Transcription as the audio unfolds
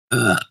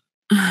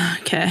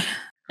Okay.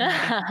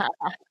 Why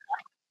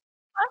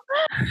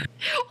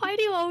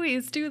do you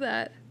always do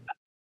that?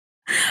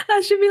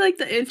 That should be like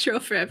the intro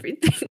for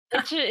everything.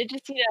 It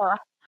just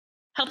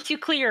helps you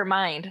clear your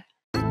mind.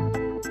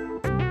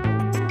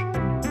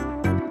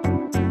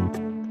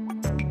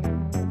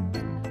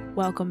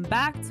 Welcome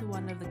back to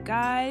One of the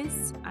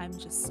Guys. I'm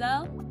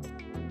Giselle.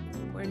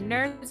 We're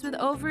nerds with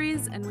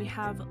ovaries and we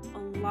have a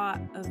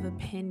lot of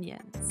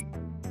opinions.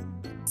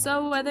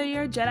 So whether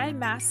you're a Jedi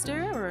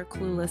Master or a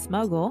clueless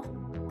Muggle,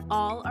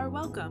 all are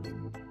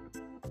welcome.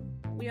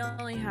 We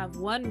only have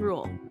one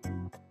rule.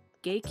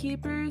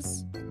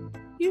 Gatekeepers,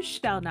 you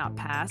shall not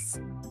pass.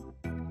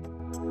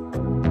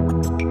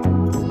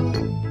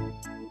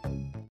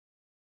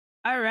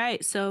 All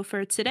right, so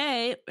for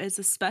today is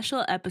a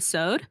special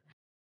episode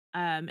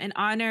in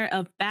honor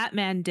of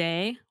Batman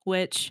Day,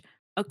 which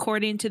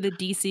according to the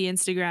DC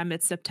Instagram,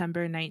 it's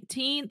September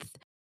 19th.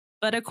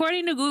 But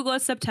according to Google,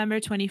 it's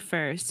September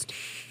 21st.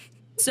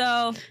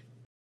 So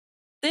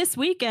this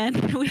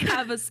weekend, we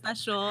have a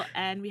special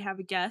and we have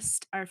a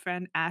guest, our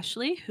friend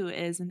Ashley, who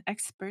is an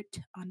expert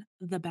on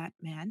the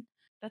Batman.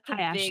 That's a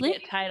Hi, big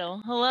Ashley.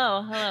 title.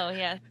 Hello,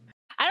 yes.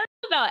 I don't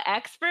know about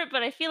expert,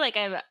 but I feel like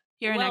I'm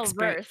You're an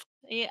expert. versed.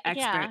 Yeah,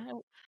 Expert. yeah.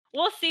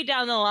 We'll see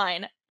down the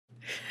line.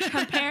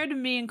 Compared to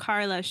me and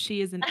Karla,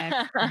 she is an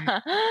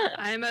expert.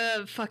 I'm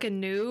a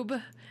fucking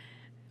noob.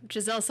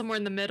 Giselle's somewhere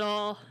in the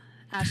middle.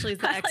 Ashley's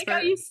the expert. Like how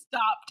you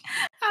stopped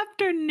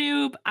after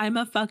noob. I'm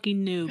a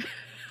fucking noob.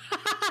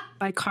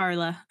 By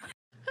Karla.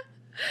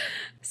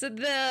 So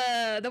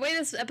the way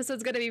this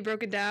episode's going to be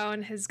broken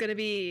down is going to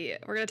be,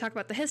 we're going to talk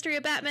about the history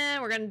of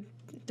Batman, we're going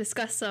to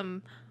discuss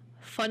some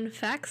fun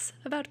facts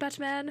about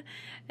Batman,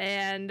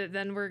 and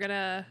then we're going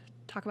to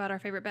talk about our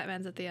favorite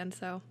Batmans at the end.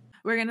 So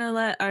we're going to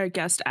let our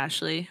guest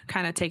Ashley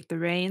kind of take the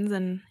reins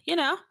and,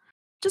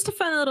 just a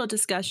fun little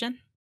discussion.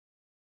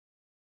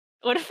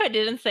 What if I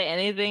didn't say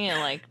anything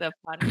and like the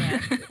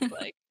podcast just,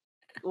 like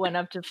went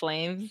up to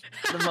flames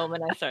the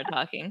moment I start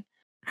talking?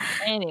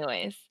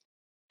 Anyways,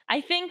 I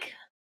think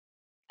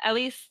at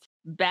least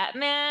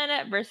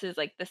Batman versus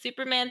like the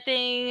Superman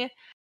thing,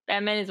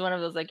 Batman is one of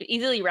those like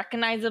easily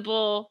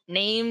recognizable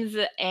names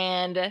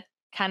and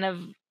kind of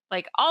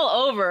like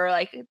all over.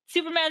 Like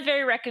Superman's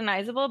very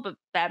recognizable, but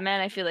Batman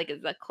I feel like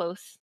is a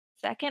close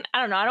second. I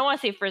don't know. I don't want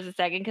to say first and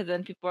second because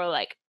then people are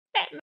like,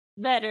 Batman's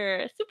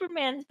better,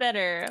 Superman's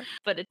better.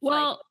 But it's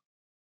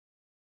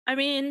I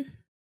mean,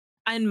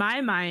 in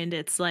my mind,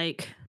 it's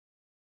like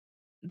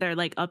they're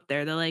like up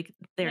there.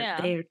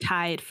 They're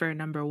tied for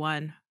number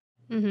one.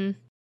 Mm-hmm.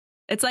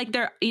 It's like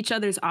they're each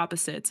other's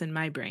opposites in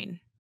my brain.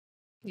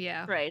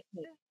 Yeah. Right.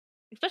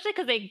 Especially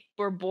because they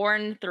were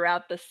born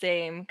throughout the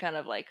same kind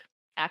of like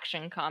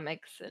action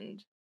comics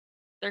and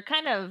they're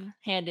kind of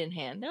hand in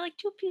hand. They're like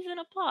two peas in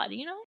a pod,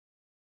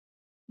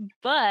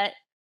 But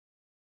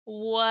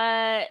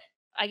what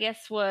I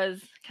guess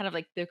was kind of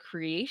like the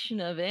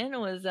creation of it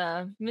was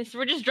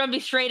we're just jumping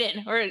straight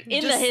in. We're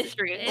in the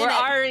history. We're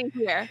already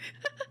here.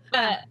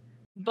 But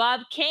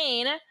Bob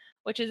Kane,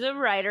 which is a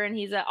writer, and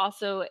he's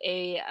also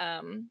a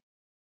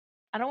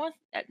I don't want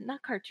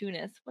not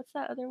cartoonist. What's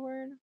that other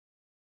word?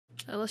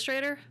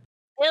 Illustrator.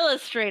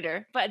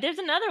 But there's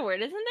another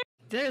word, isn't there?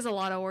 There's a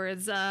lot of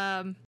words.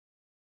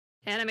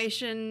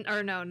 Animation,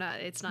 or no,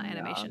 it's not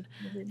animation.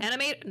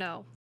 Animate?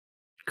 No.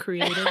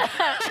 Creative.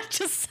 I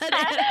just said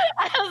it.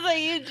 I was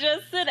like, you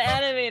just said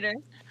animator.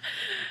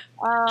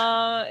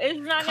 It's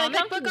not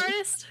comic book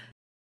artist.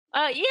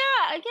 I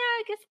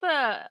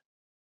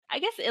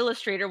guess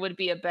illustrator would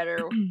be a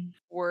better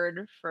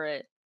word for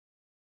it.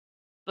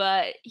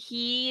 But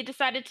he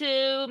decided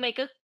to make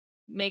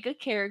a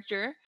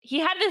character. He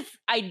had this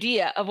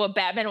idea of what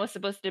Batman was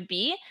supposed to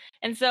be,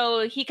 and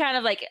so he kind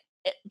of like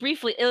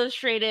briefly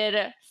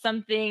illustrated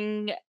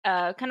something,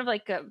 kind of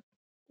like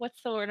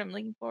what's the word I'm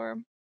looking for?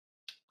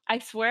 I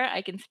swear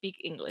I can speak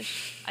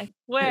English. I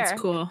swear. That's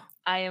cool.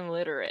 I am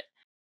literate.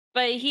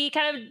 But he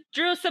kind of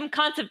drew some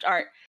concept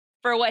art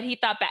for what he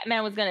thought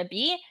Batman was going to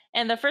be.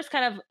 And the first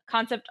kind of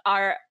concept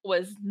art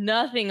was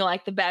nothing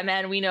like the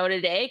Batman we know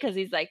today because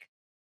he's like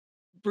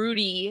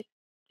broody.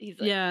 He's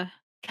like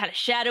kind of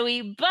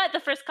shadowy. But the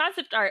first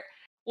concept art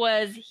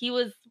was he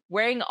was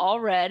wearing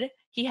all red.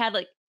 He had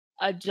like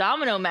a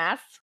domino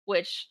mask,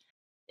 which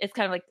is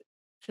kind of like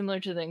similar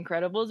to the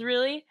Incredibles,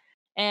 really.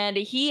 And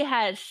he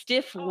had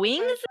stiff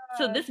wings.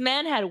 So this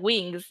man had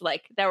wings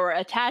like that were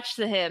attached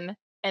to him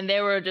and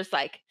they were just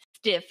like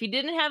stiff. He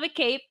didn't have a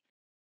cape.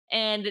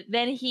 And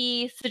then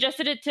he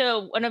suggested it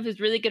to one of his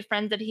really good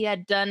friends that he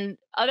had done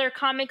other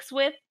comics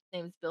with. His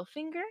name is Bill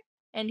Finger.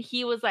 And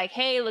he was like,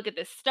 hey, look at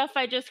this stuff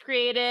I just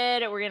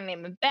created. We're going to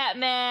name him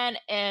Batman.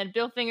 And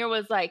Bill Finger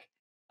was like,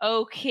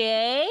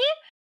 okay.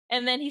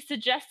 And then he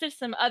suggested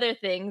some other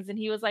things. And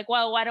he was like,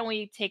 well, why don't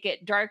we take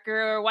it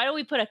darker? Why don't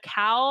we put a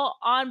cowl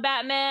on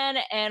Batman?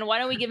 And why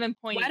don't we give him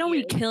pointy ears? Why don't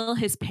we kill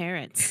his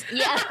parents?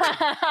 Yeah.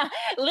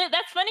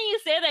 That's funny you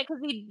say that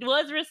because he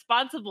was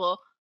responsible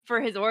for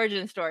his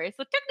origin story.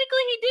 So technically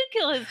he did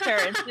kill his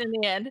parents in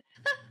the end.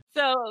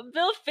 So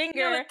Bill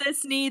Finger.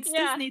 This needs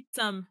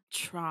some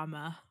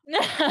trauma.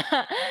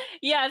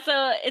 Yeah,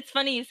 so it's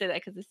funny you say that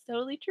because it's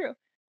totally true.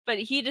 But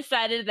he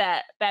decided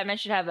that Batman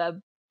should have a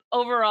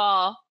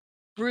overall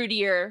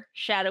broodier,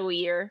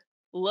 shadowier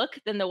look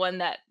than the one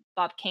that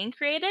Bob Kane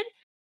created.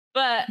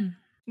 But Hmm.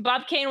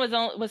 Bob Kane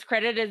was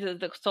credited as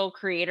the sole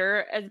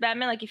creator as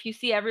Batman. Like if you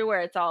see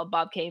everywhere, it's all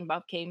Bob Kane,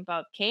 Bob Kane,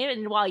 Bob Kane.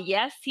 And while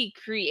yes, he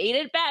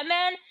created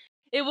Batman,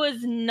 it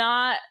was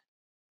not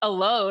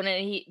alone,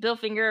 and Bill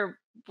Finger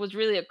was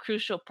really a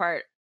crucial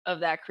part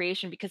of that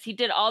creation because he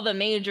did all the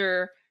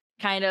major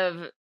kind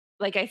of,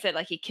 like I said,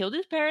 like he killed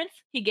his parents,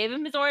 he gave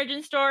him his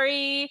origin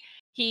story,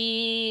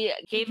 he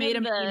He gave made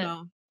him him the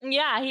emo.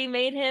 yeah, he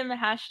made him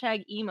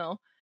hashtag emo.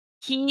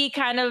 He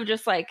kind of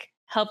just like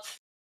helped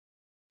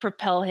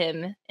propel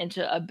him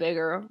into a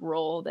bigger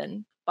role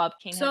than Bob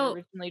Kane had So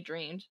originally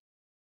dreamed.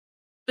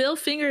 Bill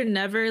Finger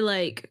never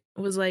like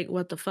was like,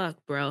 "What the fuck,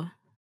 bro?"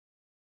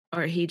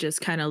 Or he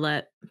just kind of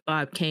let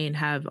Bob Kane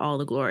have all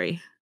the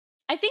glory.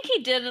 I think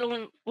he did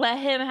let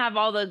him have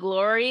all the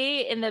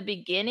glory in the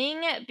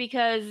beginning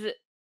because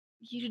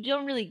you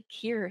don't really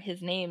hear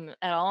his name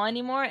at all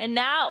anymore. And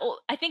now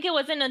I think it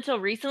wasn't until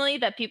recently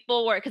that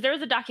people were, because there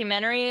was a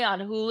documentary on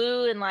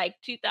Hulu in like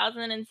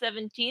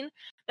 2017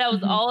 that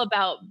was Mhm. all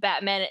about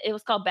Batman. It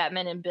was called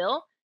Batman and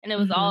Bill, and it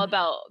was all Mhm.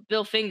 about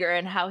Bill Finger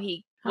and how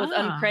he was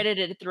Ah.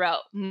 uncredited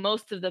throughout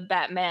most of the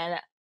Batman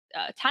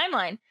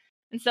timeline.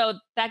 And so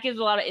that gives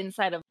a lot of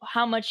insight of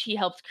how much he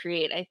helped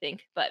create, I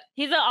think. But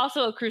he's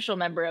also a crucial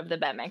member of the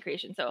Batman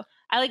creation. So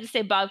I like to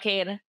say Bob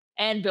Kane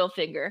and Bill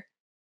Finger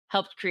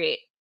helped create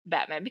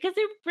Batman because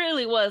it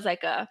really was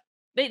like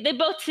they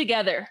both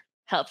together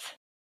helped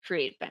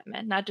create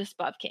Batman, not just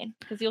Bob Kane,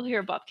 because you'll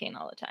hear Bob Kane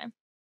all the time.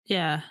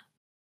 Yeah.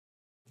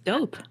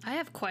 Dope. I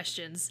have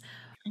questions.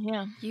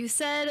 Yeah. You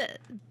said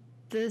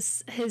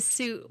his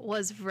suit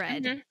was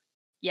red. Mhm.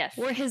 Yes.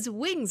 Were his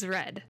wings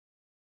red?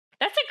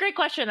 That's a great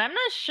question. I'm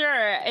not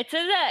sure. It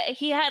says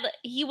that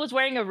he was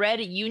wearing a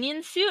red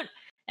Union suit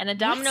and a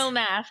domino What?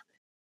 mask,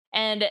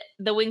 and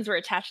the wings were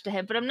attached to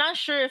him. But I'm not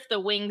sure if the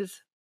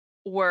wings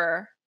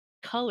were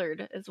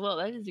colored as well.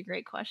 That is a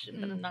great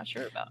question that I'm not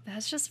sure about.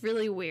 That's just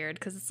really weird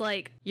because it's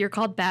like you're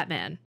called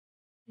Batman.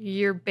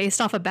 You're based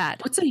off a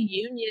bat. What's a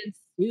Union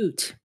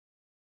suit?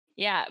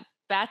 Yeah,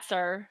 bats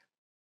are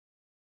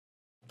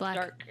Black.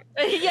 dark.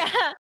 Yeah.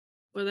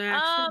 Well, they're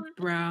actually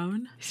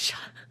brown.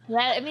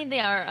 Yeah, I mean they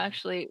are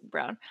actually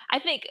brown. I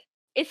think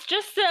it's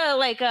just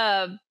like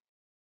I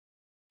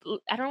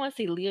don't want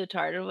to say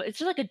leotard. It's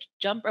just like a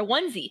jumper, a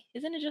onesie.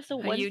 Isn't it just a A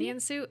onesie? Union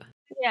suit?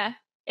 Yeah,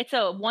 it's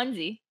a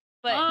onesie.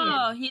 But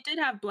Oh, he did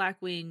have black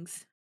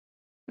wings.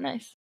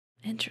 nice.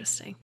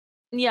 Interesting.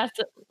 Yeah,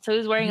 so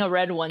he's wearing a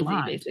red onesie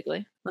Blonde.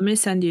 basically. Let me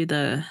send you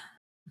the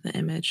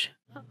image.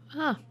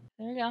 Huh.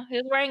 There you go. He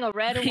was wearing a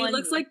red He onesie.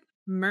 looks like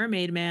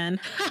Mermaid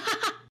Man.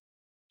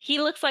 He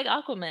looks like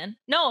Aquaman.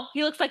 No,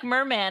 he looks like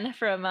Merman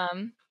from Are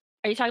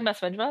you talking about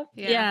SpongeBob?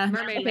 Yeah.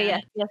 Mermaid Okay,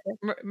 Man. yes.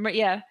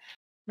 Yeah.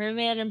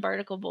 Merman and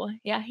Barnacle Boy.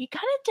 Yeah, he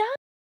kind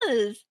of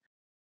does.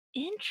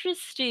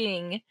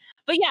 Interesting.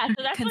 But yeah, so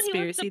that's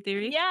Conspiracy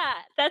theory. Yeah,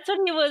 that's what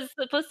he was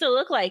supposed to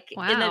look like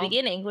in the Wow.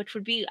 beginning, which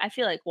would be, I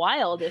feel like,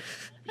 wild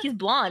if he's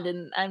blonde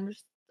and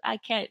I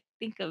can't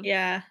think of.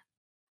 Yeah.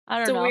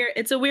 I don't know.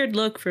 It's a weird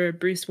look for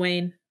Bruce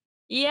Wayne.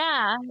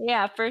 Yeah,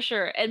 for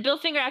sure. And Bill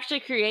Finger actually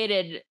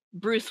created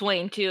Bruce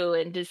Wayne too,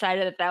 and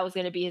decided that that was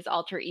going to be his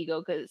alter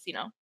ego because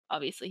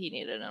obviously he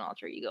needed an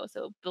alter ego.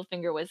 So Bill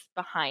Finger was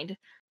behind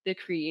the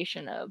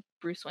creation of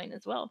Bruce Wayne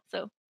as well.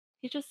 So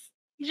he's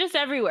just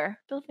everywhere.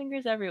 Bill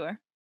Finger's everywhere.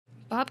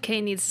 Bob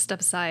Kane needs to step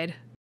aside.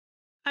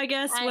 I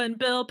guess when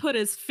Bill put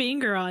his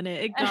finger on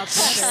it, it got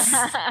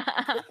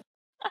better.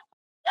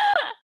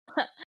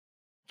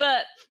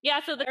 But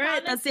yeah, so All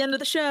right, that's the end of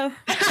the show.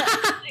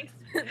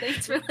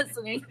 Thanks for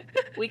listening.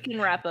 We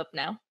can wrap up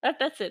now.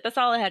 That's it. That's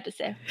all I had to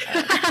say.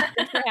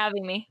 Thanks for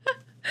having me.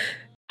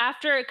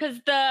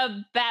 Because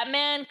the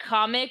Batman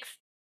comics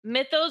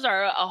mythos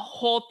are a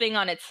whole thing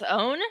on its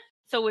own.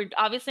 So we're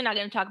obviously not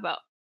going to talk about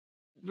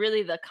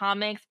really the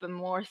comics, but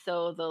more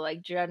so the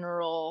like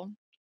general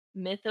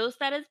mythos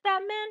that is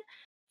Batman.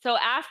 So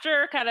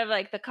after kind of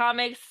like the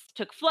comics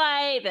took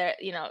flight, that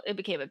it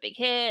became a big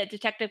hit.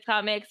 Detective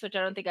Comics, which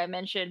I don't think I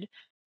mentioned,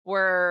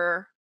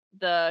 were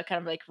the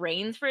kind of like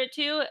reigns for it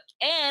too.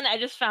 And I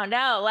just found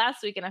out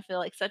last week, and I feel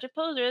like such a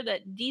poser,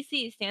 that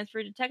DC stands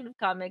for Detective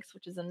Comics,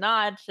 which is a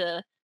nod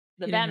to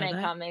the You didn't know Batman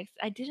that? comics.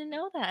 I didn't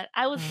know that.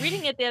 I was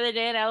reading it the other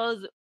day, and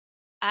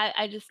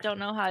I just don't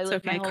know how I It's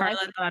lived my okay. whole Carla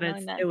life thought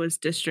knowing that. it was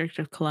District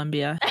of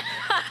Columbia.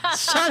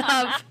 Shut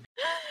up.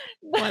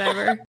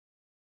 Whatever.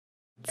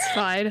 It's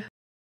fine.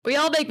 We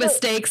all make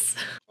mistakes.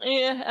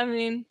 Yeah, I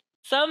mean,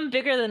 some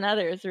bigger than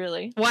others,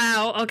 really.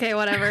 Wow. Okay,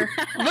 whatever.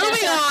 Moving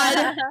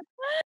on.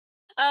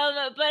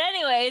 But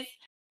anyways,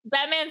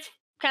 Batman's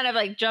kind of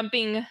like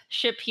jumping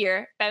ship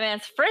here.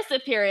 Batman's first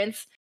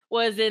appearance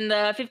was in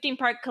the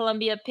 15-part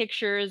Columbia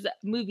Pictures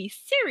movie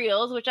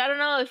serials, which I don't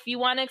know if you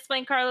want to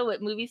explain, Carla,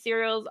 what movie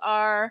serials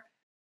are.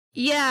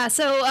 Yeah,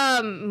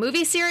 so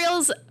movie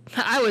serials,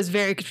 I was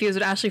very confused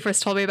when Ashley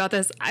first told me about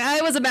this.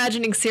 I was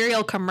imagining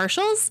cereal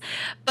commercials,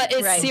 but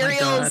it's Right.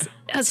 cereals.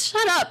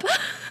 Shut up.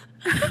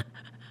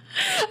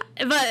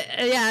 But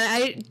yeah,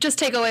 I just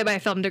take away my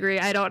film degree.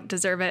 I don't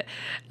deserve it.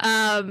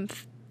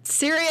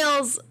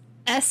 Serials,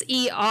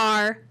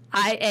 Serials.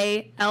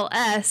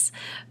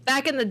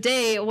 Back in the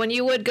day, when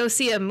you would go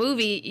see a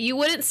movie, you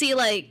wouldn't see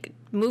like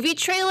movie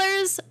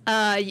trailers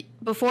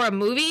before a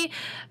movie.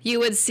 You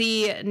would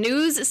see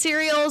news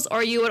serials,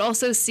 or you would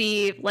also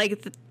see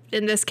like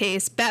in this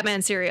case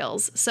Batman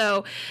serials.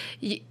 So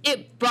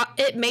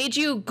it made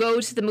you go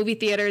to the movie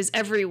theaters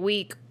every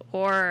week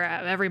or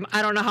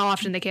I don't know how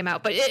often they came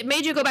out, but it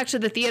made you go back to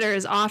the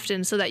theaters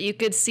often so that you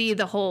could see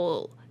the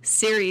whole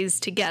series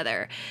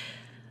together.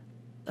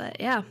 But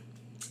yeah,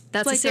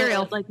 that's like a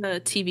serial. like a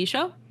TV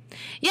show?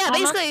 Yeah,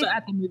 Almost, basically. but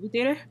at the movie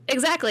theater?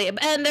 Exactly.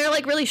 And they're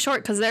like really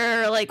short because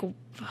they're like,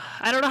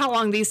 I don't know how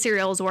long these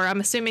serials were. I'm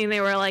assuming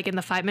they were like in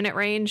the 5-minute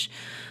range.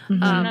 I'm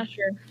not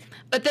sure.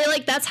 But they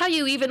like, that's how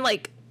you even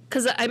like,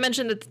 because I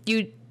mentioned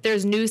that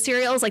there's news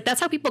serials. Like that's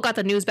how people got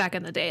the news back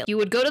in the day. You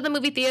would go to the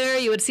movie theater,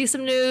 you would see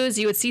some news,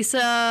 you would see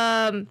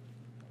some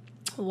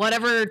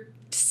whatever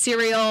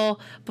serial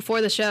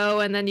before the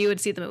show, and then you would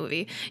see the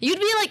movie. You'd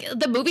be like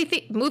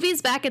the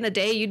movies back in the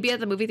day. You'd be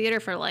at the movie theater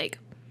for like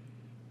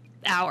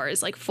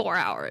hours, like 4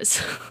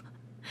 hours,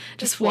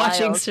 just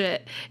watching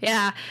shit.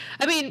 Yeah,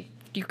 I mean,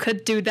 you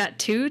could do that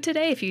too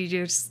today if you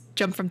just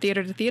jump from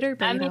theater to theater.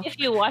 But I mean, if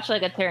you watch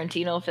like a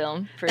Tarantino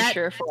film, for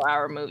sure,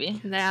 4-hour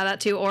movie. Yeah, that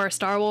too, or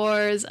Star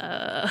Wars. What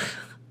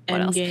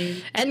else?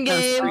 Endgame.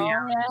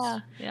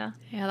 Endgame. Yeah.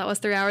 That was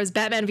 3 hours.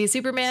 Batman v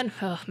Superman.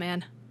 Oh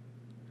man,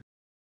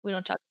 we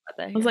don't talk about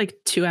that. It was like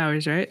 2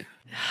 hours, right?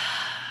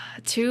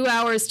 2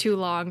 hours too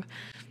long.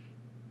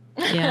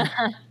 Yeah.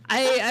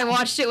 I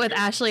watched it with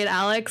Ashley and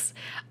Alex.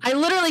 I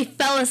literally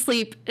fell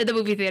asleep in the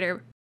movie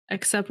theater.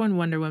 Except when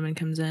Wonder Woman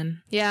comes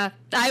in. Yeah,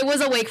 I was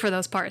awake for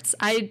those parts.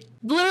 I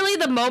literally,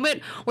 the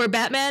moment where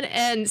Batman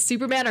and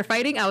Superman are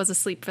fighting, I was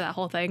asleep for that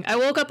whole thing. I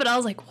woke up and I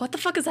was like, what the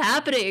fuck is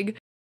happening?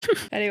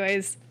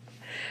 Anyways.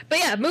 But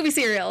yeah, movie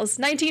serials,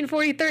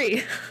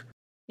 1943.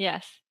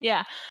 Yes.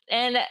 Yeah.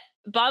 And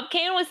Bob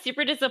Kane was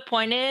super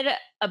disappointed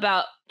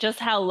about just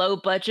how low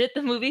budget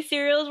the movie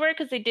serials were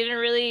because they didn't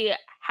really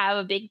have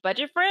a big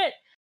budget for it.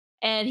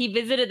 And he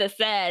visited the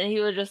set and he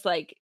was just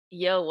like,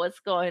 yo, what's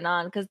going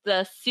on? Because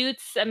the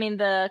suits, I mean,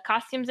 the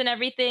costumes and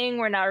everything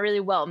were not really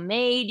well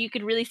made. You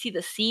could really see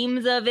the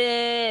seams of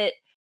it.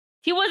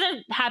 He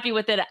wasn't happy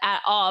with it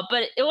at all,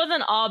 but it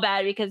wasn't all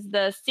bad because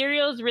the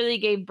serials really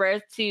gave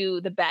birth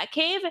to the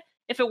Batcave.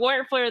 If it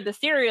weren't for the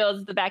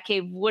serials, the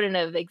Batcave wouldn't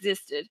have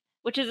existed,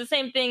 which is the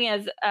same thing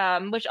as,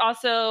 which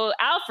also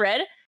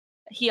Alfred,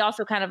 he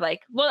also kind of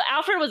like, well,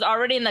 Alfred was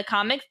already in the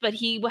comics, but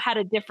he had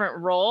a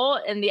different role.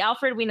 And the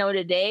Alfred we know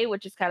today,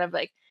 which is kind of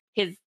like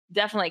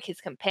definitely like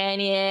his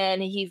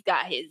companion, he's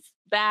got his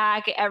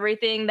back,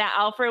 everything. That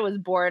Alfred was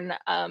born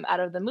out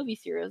of the movie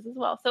series as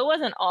well. So it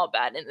wasn't all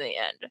bad in the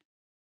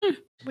end.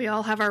 We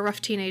all have our rough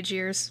teenage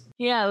years.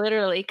 Yeah,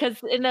 literally. Because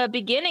in the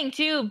beginning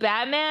too,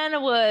 Batman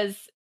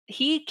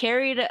he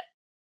carried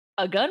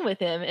a gun with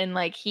him and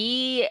like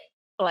he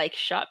like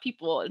shot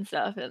people and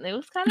stuff, and it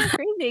was kind of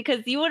crazy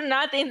because you would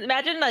not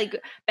imagine like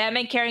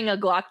Batman carrying a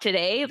Glock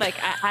today. Like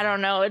I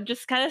don't know, it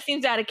just kind of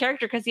seems out of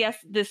character because he has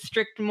this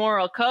strict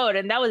moral code,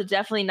 and that was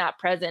definitely not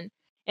present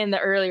in the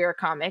earlier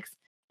comics.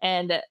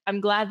 And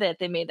I'm glad that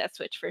they made that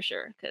switch for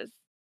sure because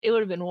it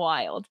would have been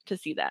wild to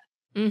see that.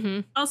 Mm-hmm.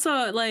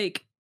 Also,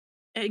 like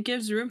it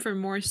gives room for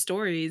more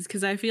stories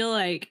because I feel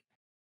like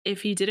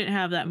if he didn't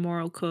have that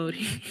moral code,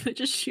 he would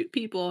just shoot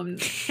people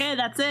and hey,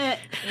 that's it.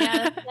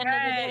 Yeah, that's the end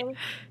of the day.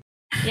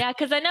 Yeah,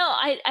 because I know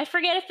I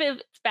forget if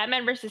it's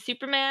Batman versus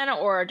Superman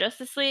or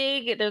Justice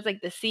League. There's like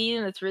the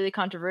scene that's really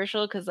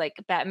controversial because like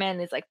Batman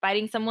is like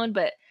fighting someone,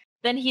 but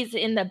then he's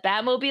in the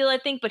Batmobile, I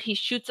think, but he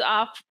shoots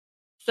off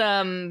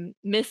some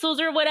missiles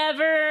or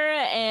whatever,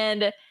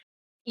 and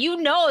you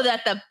know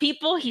that the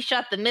people he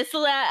shot the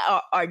missile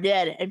at are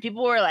dead, and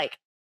people were like,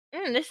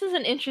 "This is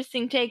an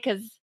interesting take,"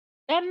 because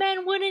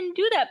Batman wouldn't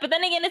do that. But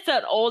then again, it's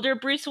an older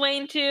Bruce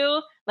Wayne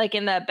too, like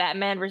in the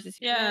Batman versus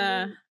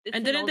Superman. Yeah,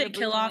 and didn't they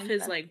kill off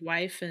his like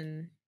wife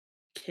and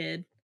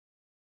kid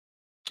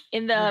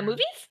in the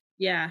movies?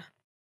 Yeah,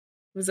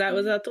 was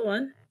that the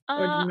one?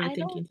 Or am I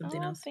thinking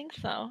something else? I don't think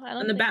so.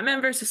 And the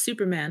Batman versus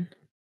Superman.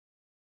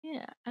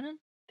 Yeah, I don't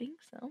think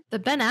so. The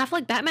Ben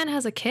Affleck Batman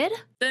has a kid?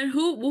 Then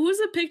who's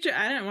the picture?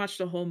 I didn't watch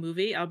the whole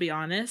movie, I'll be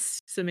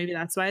honest. So maybe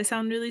that's why I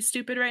sound really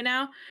stupid right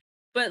now.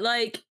 But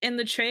like in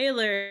the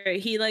trailer,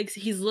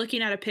 he's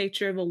looking at a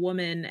picture of a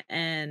woman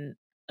and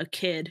a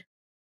kid.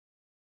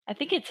 I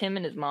think it's him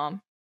and his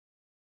mom.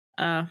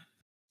 Never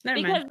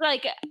because mind.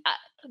 Like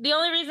the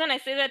only reason I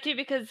say that too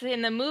because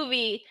in the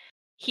movie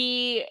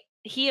he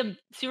and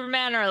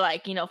Superman are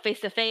like, you know, face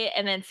to face,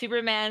 and then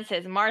Superman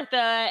says Martha,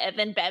 and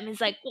then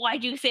Batman's like,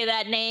 why'd you say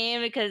that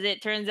name? Because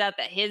it turns out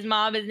that his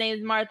mom is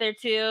named Martha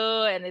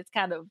too, and it's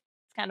kind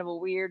of a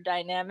weird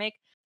dynamic.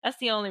 That's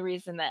the only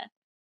reason that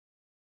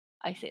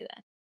I say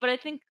that. But I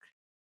think,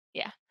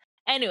 yeah.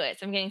 Anyways,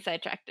 I'm getting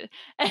sidetracked.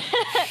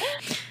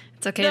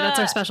 It's okay, that's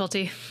our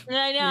specialty.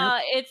 I know,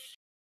 it's...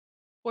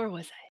 Where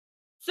was I?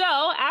 So,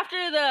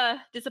 after the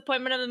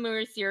disappointment of the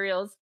movie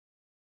serials,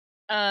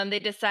 they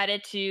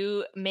decided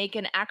to make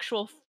an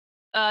actual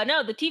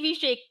no, the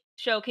TV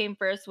show came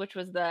first, which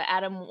was the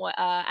Adam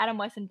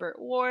West and Burt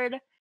Ward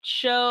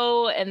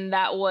show, and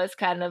that was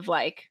kind of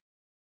like,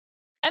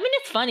 I mean,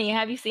 it's funny.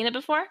 Have you seen it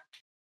before?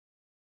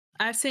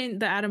 I've seen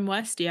the Adam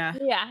West, yeah.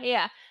 Yeah,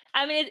 yeah.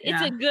 I mean,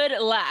 it's a Yeah.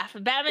 good laugh.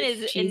 Batman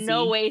It's is in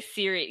no cheesy. way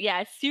serious. Yeah,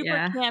 it's super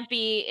Yeah.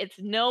 campy. It's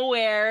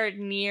nowhere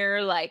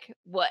near like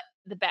what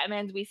the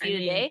Batmans we I see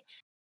mean, today.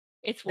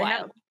 It's they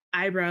have wild.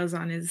 eyebrows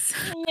on his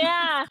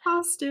Yeah,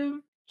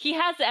 costume. he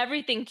has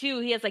everything too.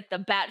 He has like the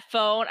bat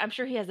phone. I'm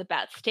sure he has a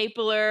bat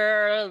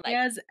stapler, He like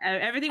has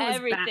everything was bat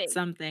everything.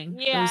 something. It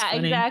was Yeah,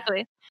 funny.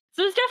 exactly.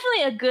 So it's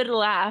definitely a good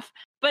laugh,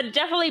 but it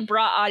definitely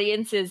brought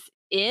audiences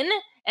in.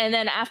 And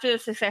then after the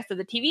success of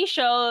the TV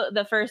show,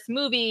 the first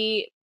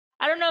movie,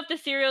 I don't know if the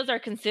serials are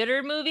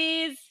considered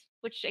movies,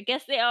 which I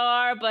guess they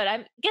are, but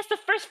I guess the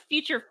first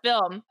feature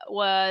film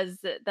was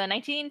the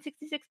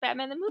 1966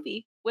 Batman the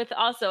movie, with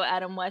also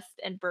Adam West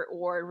and Burt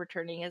Ward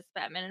returning as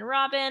Batman and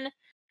Robin.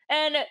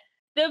 And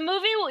the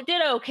movie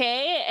did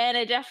okay, and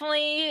it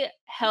definitely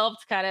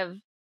helped kind of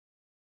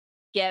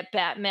get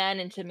Batman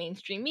into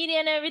mainstream media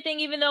and everything,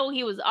 even though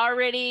he was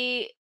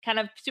already kind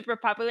of super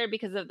popular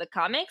because of the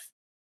comics.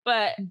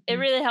 But it Mhm.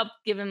 really helped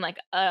give him like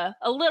a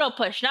little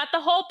push, not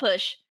the whole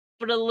push,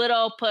 but a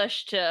little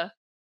push to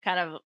kind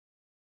of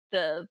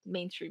the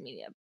mainstream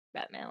media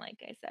Batman,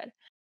 like I said.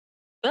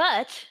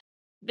 But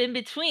in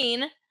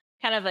between,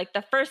 kind of like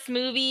the first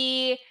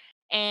movie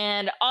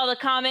and all the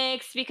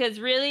comics, because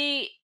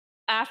really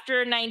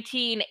after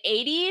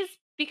 1980s,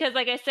 because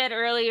like I said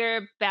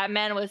earlier,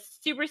 Batman was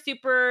super,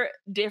 super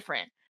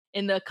different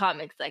in the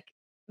comics. Like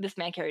this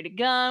man carried a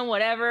gun,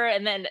 whatever.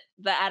 And then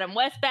the Adam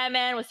West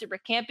Batman was super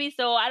campy.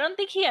 So I don't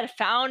think he had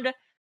found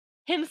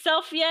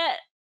himself yet.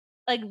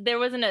 Like there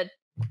was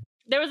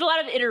a lot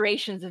of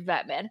iterations of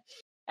Batman.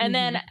 And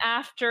then Mhm.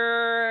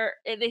 after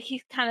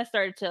he kind of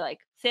started to like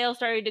sales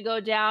started to go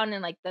down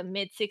in like the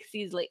mid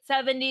 60s, late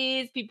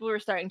 70s, people were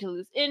starting to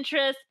lose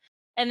interest.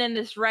 And then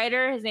this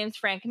writer, his name's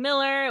Frank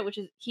Miller, which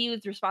is he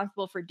was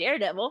responsible for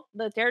Daredevil,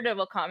 the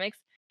Daredevil comics.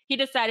 He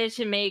decided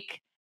to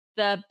make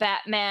the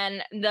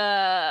Batman,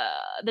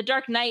 the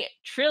Dark Knight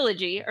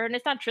trilogy, or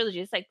it's not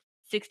trilogy, it's like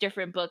 6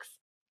 different books,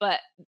 but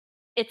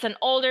it's an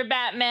older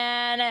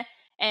Batman,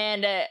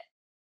 and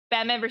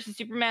Batman versus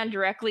Superman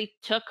directly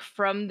took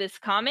from this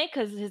comic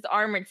because his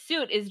armored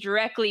suit is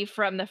directly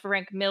from the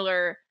Frank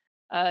Miller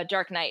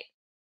Dark Knight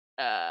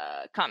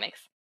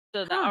comics.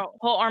 So the Huh.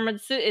 whole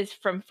armored suit is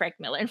from Frank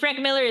Miller, and Frank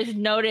Miller is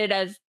noted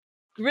as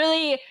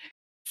really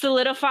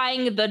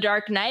solidifying the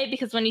Dark Knight,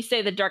 because when you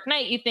say the Dark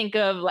Knight, you think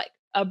of like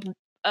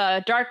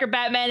a darker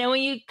Batman, and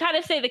when you kind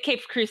of say the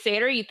Caped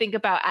Crusader, you think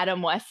about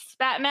Adam West's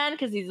Batman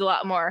because he's a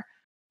lot more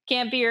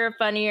campier,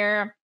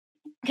 funnier,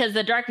 because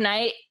the Dark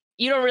Knight,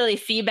 you don't really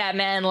see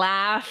Batman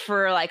laugh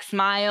or like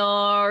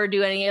smile or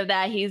do any of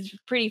that. He's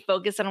pretty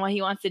focused on what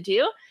he wants to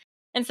do.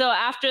 And so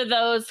after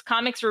those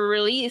comics were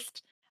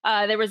released,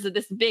 there was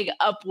this big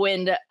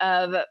upwind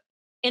of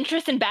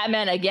interest in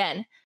Batman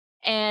again.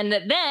 And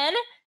then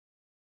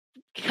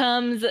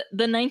comes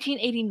the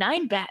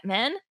 1989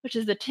 Batman, which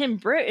is the Tim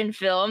Burton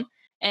film.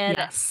 And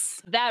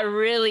Yes. that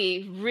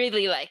really,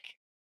 really like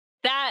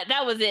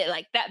that was it.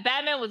 Like that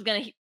Batman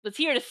was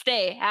here to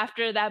stay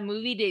after that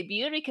movie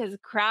debuted, because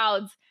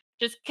crowds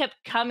just kept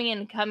coming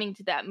and coming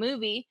to that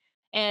movie.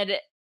 And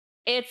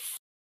it's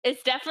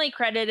it's definitely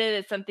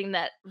credited as something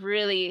that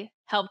really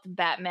helped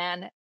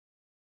Batman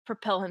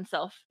propel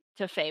himself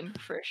to fame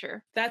for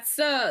sure. That's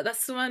the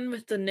one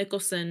with the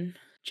Nicholson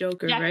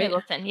Joker, Jack right?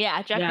 Nicholson.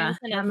 Yeah, Jack Yeah,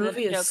 Nicholson that is the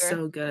movie is Joker.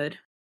 so good.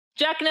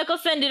 Jack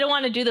Nicholson didn't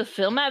want to do the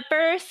film at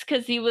first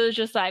because he was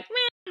just like,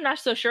 man, I'm not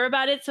so sure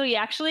about it. So he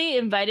actually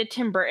invited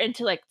Tim Burton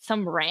to like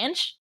some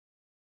ranch,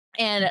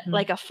 and Mhm.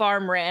 like a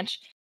farm ranch,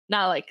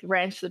 not like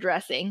ranch the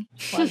dressing.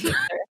 Want to be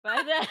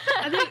clarified that.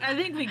 I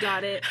think we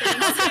got it.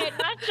 Okay,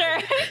 not sure.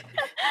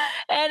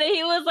 And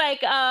he was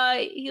like,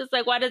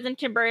 why doesn't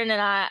Tim Burton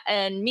and I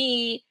and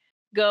me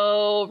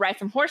go ride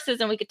some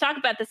horses and we could talk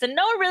about this? And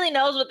no one really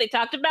knows what they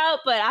talked about,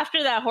 but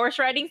after that horse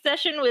riding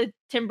session with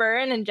Tim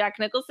Burton and Jack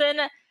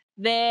Nicholson,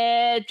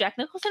 then Jack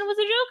Nicholson was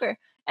a Joker.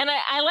 And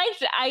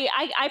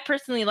I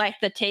personally like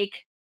the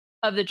take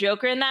of the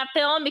Joker in that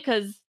film,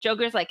 because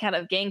Joker's like kind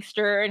of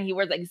gangster and he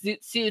wears like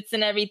zoot suits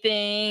and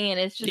everything, and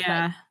it's just like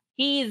Yeah.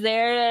 he's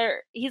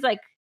there.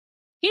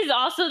 He's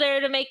also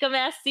there to make a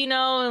mess, you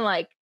know, and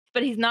like,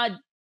 but he's not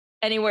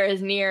anywhere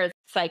as near as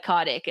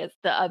psychotic as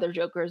the other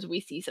Jokers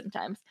we see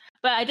sometimes.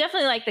 But I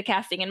definitely like the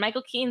casting, and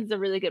Michael Keaton's a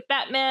really good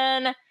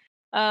Batman.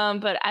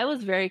 But I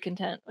was very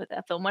content with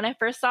that film. When I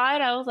first saw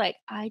it, I was like,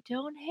 I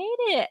don't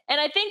hate it, and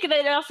I think that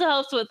it also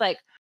helps with like,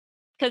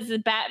 because the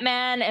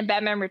Batman and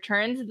Batman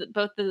Returns,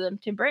 both of them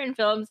Tim Burton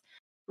films,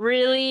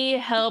 really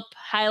help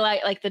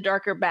highlight like the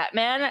darker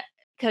Batman.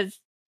 Because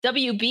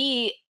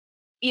WB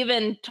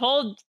even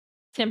told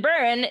Tim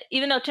Burton,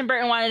 even though Tim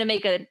Burton wanted to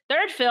make a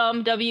third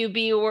film,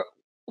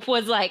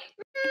 was like,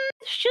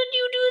 should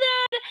you do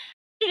that?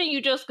 Shouldn't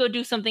you just go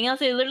do something else?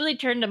 They literally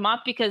turned him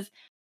off because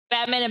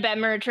Batman and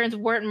Batman Returns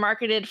weren't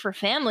marketed for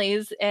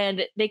families,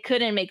 and they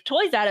couldn't make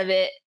toys out of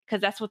it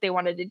because that's what they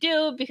wanted to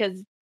do,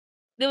 because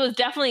there was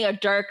definitely a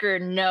darker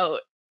note.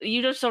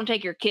 You just don't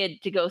take your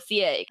kid to go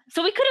see it.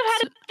 So we could have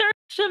had a third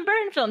Tim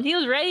Burton film. He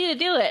was ready to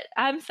do it.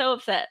 I'm so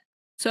upset.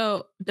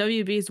 So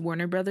WB is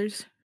Warner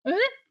Brothers? Mhm.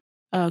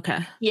 Okay.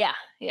 Yeah.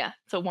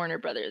 So Warner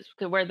Brothers,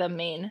 because we're the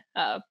main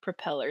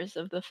propellers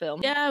of the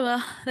film. Yeah,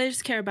 well, they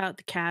just care about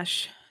the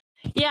cash.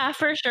 Yeah,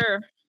 for sure.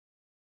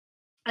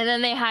 And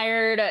then they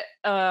hired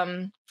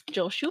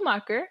Joel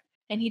Schumacher,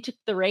 and he took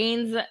the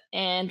reins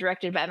and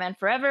directed Batman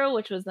Forever,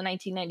 which was the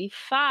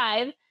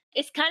 1995.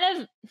 It's kind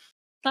of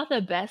not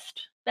the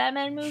best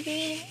Batman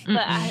movie,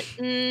 but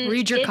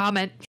Read your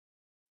comment.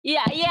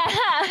 Yeah.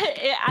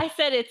 I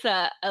said it's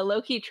a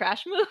low-key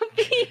trash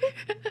movie.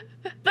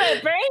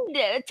 But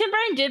Tim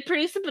Burton did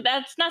produce it, but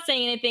that's not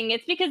saying anything.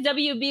 It's because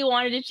WB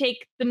wanted to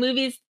take the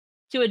movies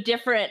to a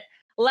different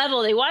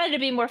level. They wanted to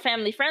be more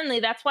family friendly.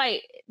 That's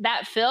why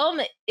that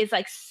film is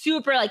like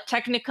super like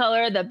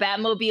Technicolor. The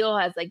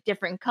Batmobile has like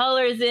different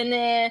colors in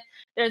it.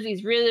 There's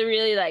these really,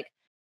 really like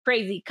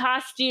crazy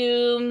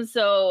costumes.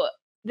 So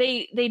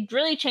they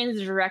really changed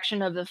the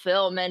direction of the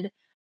film. And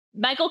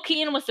Michael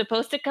Keaton was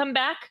supposed to come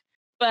back,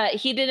 but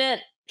he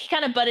didn't. He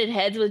kind of butted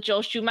heads with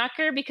Joel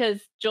Schumacher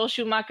because Joel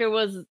Schumacher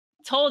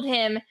told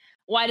him,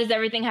 why does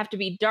everything have to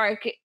be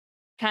dark?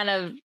 Kind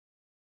of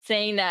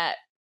saying that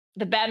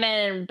the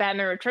Batman and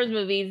Batman Returns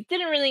movies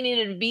didn't really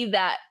need to be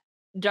that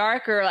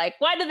dark, or like,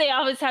 why do they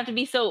always have to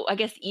be so, I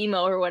guess,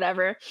 emo or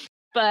whatever?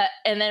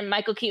 And then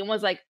Michael Keaton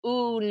was like,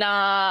 ooh,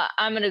 nah,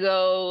 I'm gonna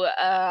go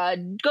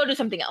do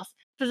something else.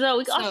 So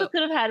we also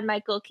could have had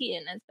Michael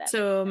Keaton as Batman.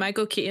 So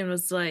Michael Keaton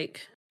was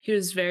like, he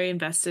was very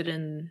invested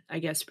in, I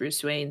guess,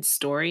 Bruce Wayne's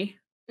story.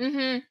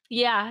 Mm-hmm.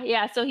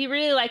 Yeah. So he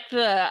really liked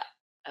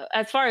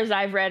as far as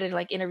I've read in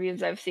like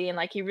interviews I've seen,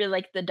 like he really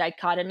liked the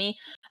dichotomy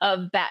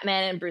of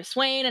Batman and Bruce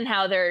Wayne and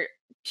how they're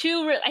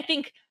I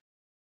think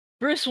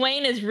Bruce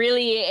Wayne is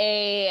really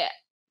a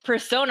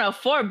persona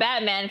for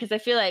Batman, because I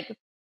feel like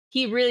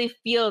he really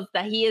feels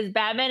that he is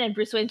Batman and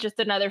Bruce Wayne's just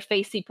another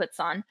face he puts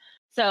on.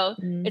 So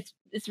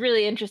it's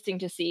really interesting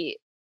to see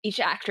each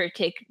actor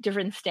take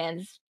different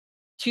stands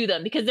to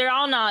them, because they're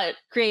all not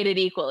created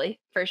equally,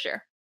 for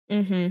sure.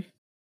 Mm-hmm.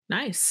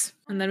 Nice.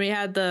 And then we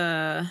had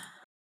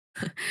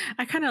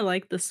I kind of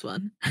like this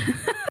one.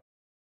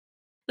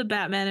 The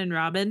Batman and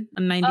Robin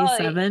in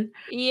 97. Oh,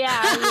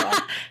 yeah.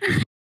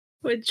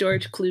 With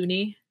George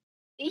Clooney.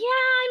 Yeah,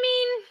 I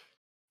mean,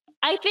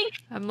 I think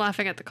I'm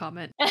laughing at the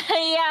comment.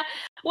 Yeah.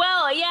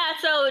 Well, yeah,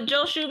 so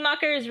Joel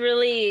Schumacher is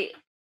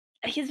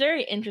he's a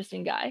very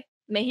interesting guy.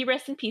 May he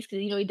rest in peace, because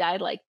he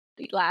died like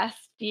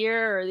last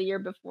year or the year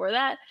before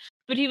that.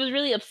 But he was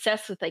really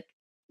obsessed with like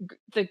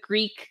the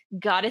Greek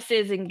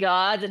goddesses and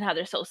gods and how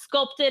they're so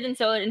sculpted. And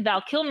so in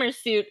Val Kilmer's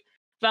suit,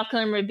 Val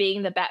Kilmer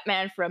being the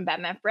Batman from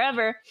Batman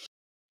Forever,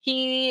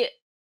 he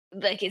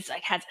has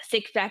a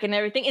six pack and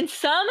everything. In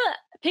some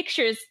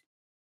pictures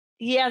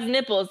he has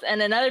nipples, and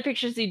in other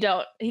pictures he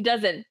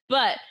doesn't.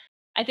 But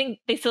I think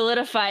they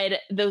solidified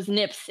those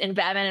nips in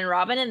Batman and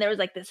Robin, and there was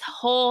like this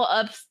whole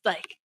I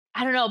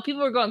don't know,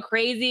 people were going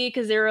crazy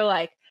because they were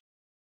like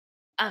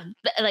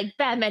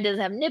Batman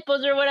doesn't have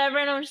nipples or whatever,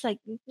 and I'm just like,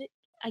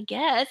 I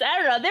guess,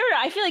 I don't know.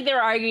 I feel like they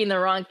were arguing the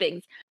wrong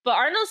things. But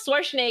Arnold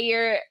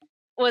Schwarzenegger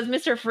was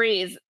Mr.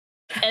 Freeze,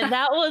 and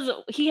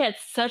he had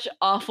such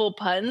awful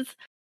puns.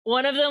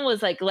 One of them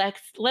was like,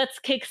 let's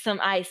kick some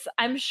ice.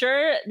 I'm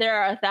sure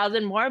there are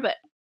 1,000 more, but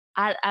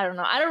I don't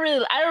know. I don't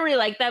really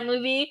like that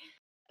movie.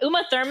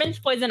 Uma Thurman's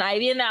Poison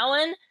Ivy in that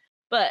one,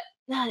 but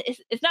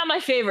it's not my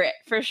favorite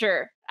for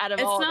sure. Out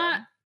of all of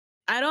them.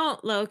 I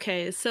don't.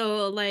 Okay,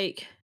 so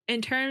like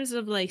in terms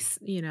of like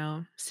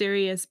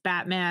serious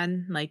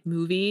Batman like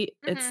movie,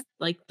 it's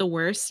like the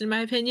worst in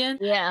my opinion.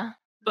 Yeah.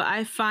 But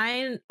I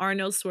find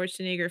Arnold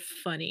Schwarzenegger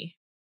funny.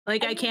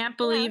 Like, I can't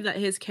believe that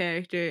his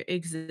character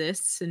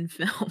exists in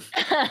film.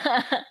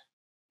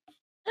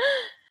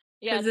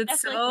 Yeah, Because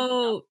it's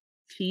so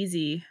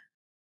cheesy.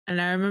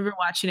 And I remember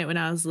watching it when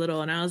I was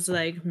little, and I was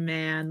like,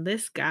 man,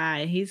 this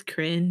guy, he's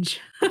cringe.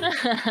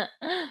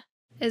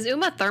 Is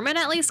Uma Thurman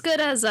at least good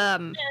as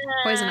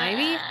Poison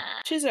Ivy?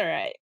 She's all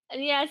right.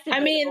 Yeah, I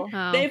mean,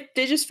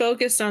 they just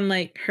focused on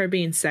like her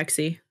being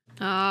sexy.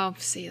 Oh,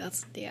 see, that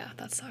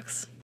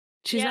sucks.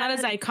 She's not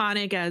as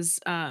iconic as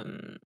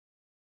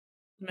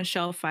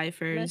Michelle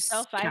Pfeiffer's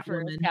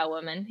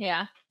Catwoman.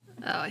 Yeah.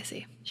 Oh, I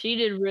see. She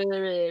did really,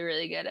 really,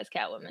 really good as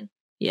Catwoman.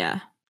 Yeah.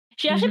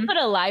 She actually put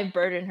a live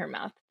bird in her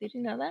mouth. Did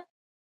you know that?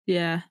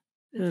 Yeah.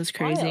 It was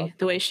crazy. Wild.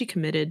 The way she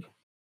committed.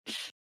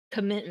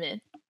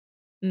 Commitment.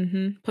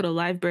 Put a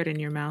live bird in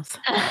your mouth.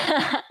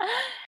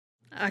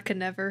 I could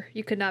never.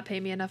 You could not pay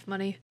me enough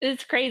money.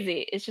 It's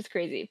crazy. It's just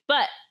crazy.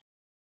 But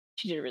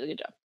she did a really good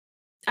job.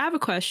 I have a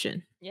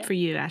question for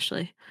you,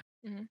 Ashley.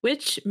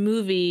 Which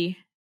movie,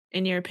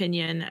 in your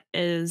opinion,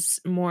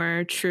 is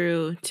more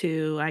true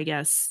to, I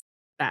guess,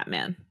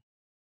 Batman?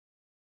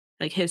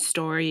 Like his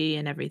story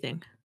and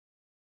everything.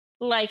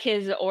 Like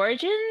his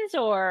origins,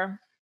 or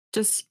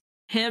just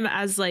him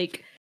as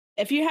like,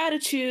 if you had to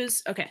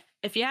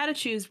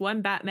choose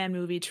one Batman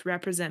movie to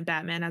represent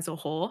Batman as a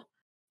whole,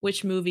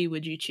 which movie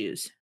would you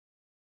choose?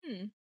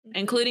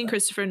 including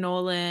Christopher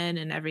Nolan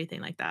and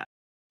everything like that?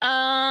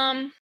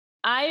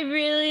 I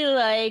really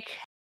like.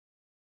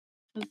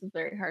 This is a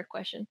very hard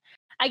question.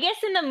 I guess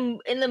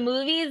in the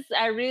movies,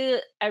 I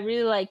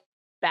really like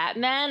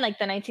Batman, like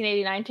the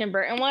 1989 Tim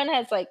Burton one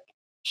has like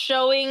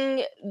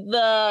showing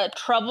the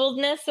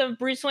troubledness of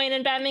Bruce Wayne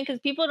and Batman because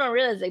people don't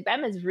realize like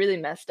Batman's really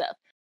messed up,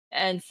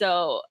 and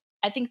so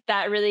I think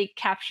that really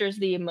captures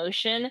the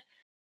emotion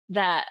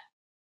that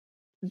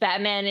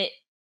Batman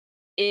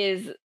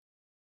is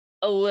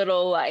a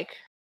little like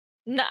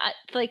not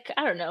like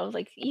I don't know,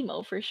 like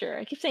emo for sure.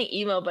 I keep saying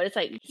emo, but it's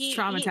like He's he is.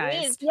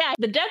 traumatized. Yeah,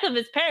 the death of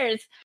his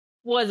parents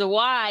was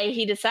why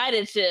he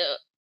decided to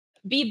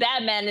be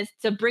Batman is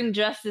to bring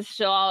justice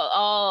to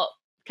all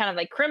kind of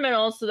like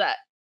criminals so that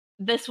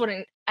this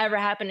wouldn't ever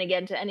happen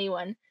again to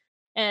anyone.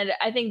 And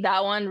I think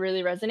that one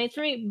really resonates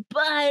for me.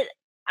 But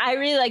I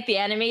really like the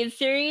animated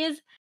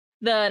series,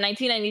 the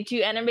 1992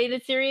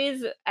 animated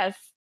series, as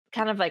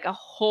kind of like a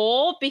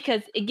whole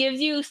because it gives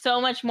you so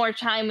much more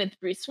time with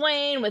Bruce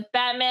Wayne, with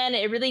Batman.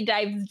 It really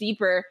dives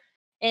deeper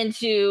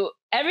into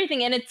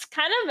everything, and it's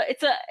kind of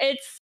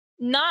it's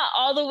not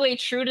all the way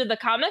true to the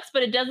comics,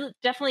 but it doesn't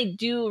definitely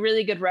do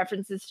really good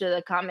references to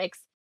the comics.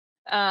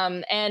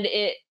 And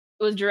it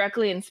was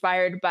directly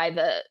inspired by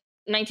the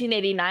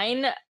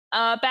 1989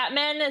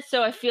 Batman.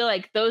 So I feel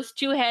like those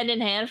two hand in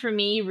hand for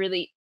me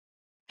really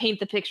paint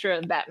the picture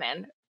of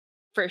Batman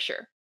for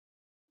sure.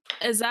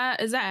 Is that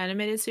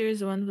animated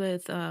series the one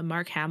with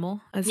Mark Hamill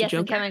as the Yes,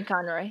 and Joker? Kevin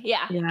Conroy.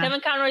 Yeah. Yeah.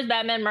 Kevin Conroy's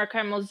Batman, Mark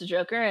Hamill's the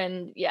Joker,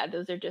 and yeah,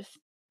 those are just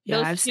Yeah,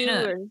 those I've seen two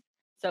it. are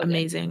so good.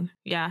 Amazing.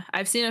 Yeah,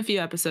 I've seen a few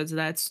episodes of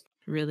that. It's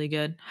really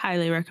good.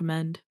 Highly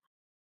recommend.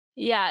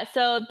 Yeah,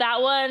 so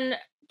that one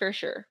for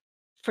sure.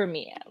 For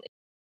me at least.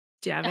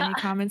 Do you have any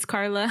comments,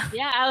 Karla?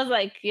 Yeah, I was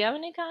like, you have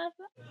any comments?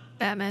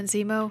 Batman's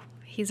emo.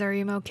 He's our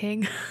emo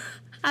king.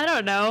 I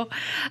don't know.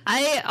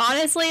 I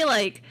honestly,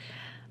 like,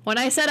 when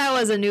I said I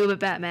was a noob at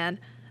Batman,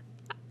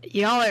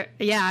 y'all are,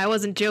 yeah, I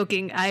wasn't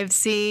joking. I've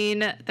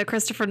seen the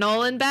Christopher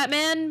Nolan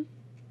Batman.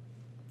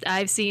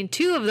 I've seen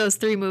 2 of those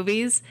 3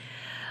 movies.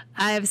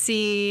 I've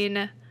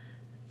seen,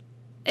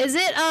 is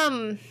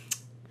the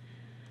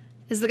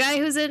guy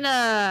who's in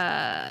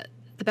the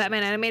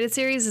Batman animated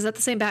series, is that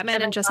the same Batman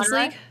Kevin in Justice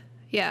Conroy? League?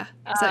 Yeah.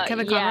 Is that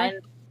Kevin Conroy? Yeah,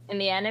 in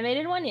the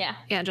animated one, yeah.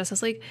 Yeah,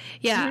 Justice League.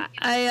 Yeah,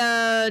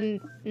 I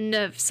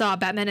saw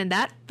Batman in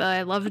that, but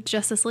I love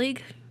Justice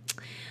League.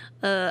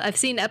 I've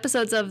seen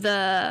episodes of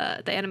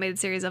the animated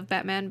series of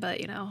Batman, but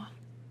you know,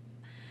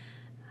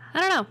 I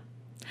don't know.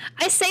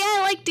 I say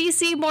I like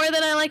DC more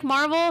than I like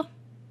Marvel,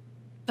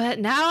 but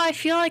now I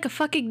feel like a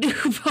fucking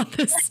noob on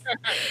this.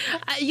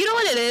 You know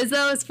what it is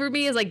though? Is for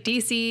me is like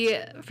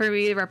DC for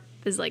me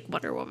is like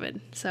Wonder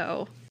Woman.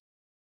 So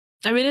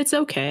I mean, it's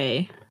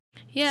okay.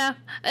 yeah,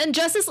 and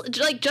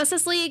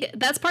Justice League.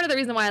 That's part of the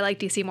reason why I like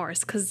DC more,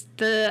 is because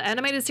the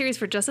animated series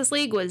for Justice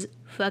League was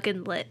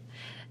fucking lit.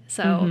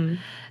 So,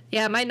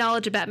 yeah, my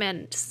knowledge of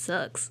Batman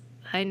sucks.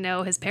 I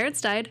know his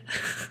parents died.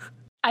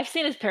 I've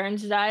seen his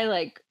parents die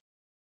like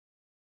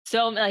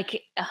so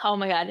like oh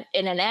my god,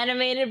 in an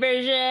animated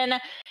version,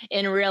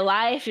 in real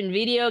life, in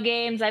video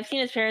games. I've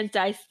seen his parents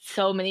die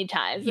so many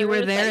times. You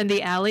were there in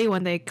the alley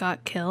when they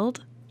got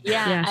killed?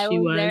 Yeah, I she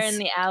was there was. in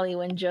the alley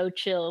when Joe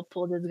Chill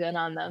pulled his gun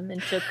on them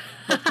and took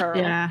the pearl.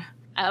 Yeah.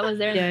 I was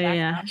there in the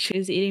Yeah. background. She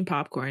was eating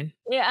popcorn.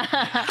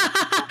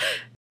 Yeah.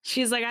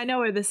 She's like, I know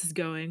where this is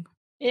going.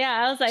 Yeah,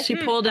 I was like, She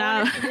pulled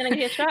out. She's gonna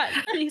get shot.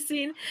 Have you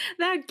seen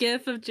that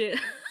gif of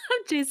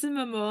Jason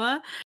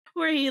Momoa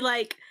where he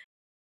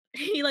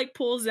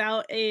pulls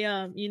out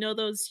a you know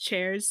those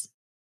chairs,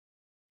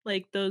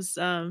 like those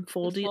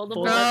foldable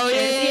Oh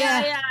chairs?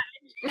 yeah.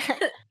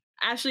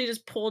 Ashley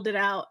just pulled it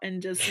out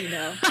and just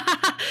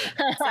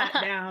sat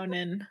down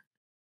and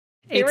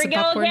Here we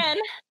go again.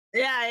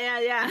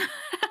 yeah.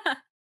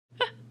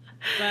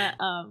 But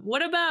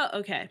what about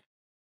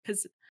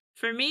because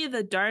for me,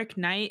 The Dark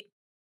Knight,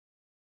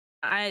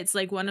 it's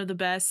like one of the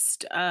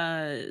best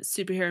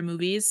superhero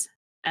movies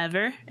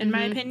ever, in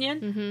my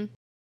opinion. Mm-hmm.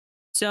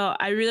 So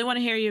I really want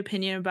to hear your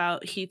opinion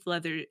about Heath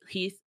Ledger.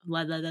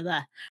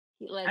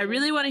 I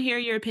really want to hear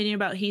your opinion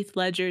about Heath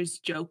Ledger's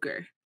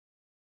Joker.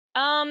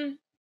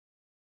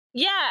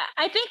 Yeah,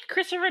 I think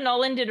Christopher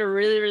Nolan did a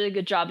really, really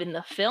good job in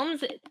the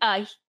films.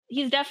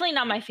 He's definitely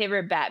not my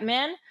favorite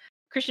Batman.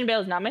 Christian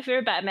Bale is not my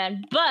favorite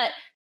Batman, but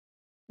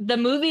the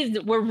movies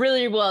were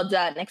really well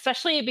done,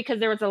 especially because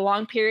there was a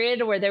long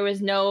period where there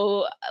was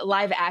no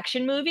live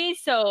action movies.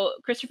 So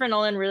Christopher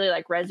Nolan really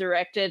like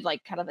resurrected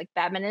like kind of like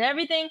Batman and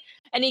everything.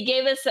 And he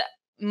gave us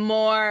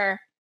more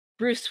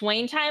Bruce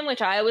Wayne time,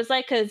 which I always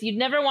like, because you'd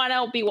never want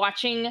to be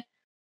watching,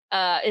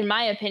 in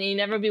my opinion, you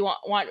never be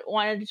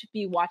wanted to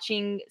be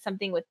watching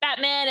something with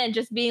Batman and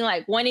just being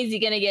like, when is he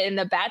going to get in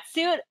the bat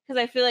suit?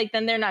 Because I feel like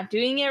then they're not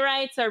doing it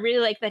right. So I really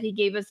like that he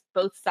gave us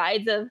both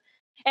sides of.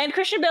 And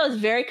Christian Bale is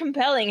very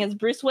compelling as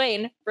Bruce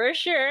Wayne, for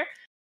sure.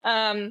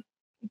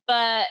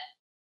 But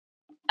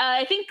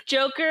I think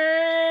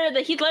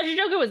the Heath Ledger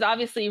Joker was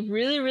obviously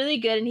really, really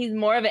good. And he's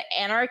more of an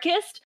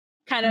anarchist,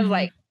 kind of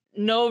like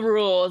no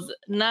rules,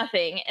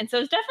 nothing. And so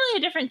it's definitely a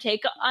different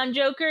take on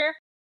Joker.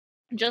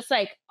 just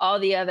like all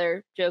the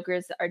other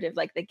Jokers are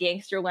like the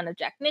gangster one of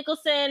Jack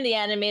Nicholson, the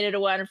animated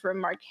one from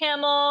Mark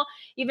Hamill,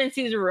 even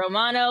Caesar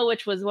Romano,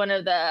 which was one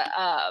of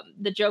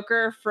the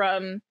Joker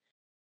from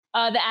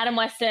the Adam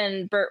West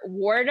and Burt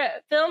Ward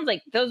films.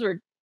 Like those were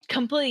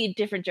completely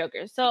different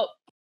Jokers. So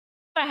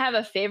I have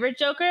a favorite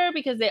Joker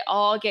because they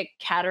all get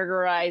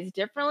categorized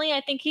differently.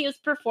 I think his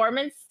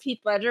performance, Heath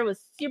Ledger,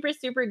 was super,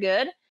 super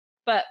good.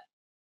 But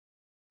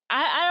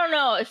I don't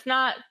know. It's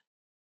not,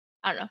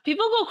 I don't know.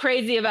 People go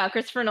crazy about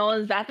Christopher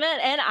Nolan's Batman,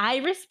 and I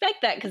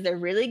respect that because they're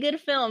really good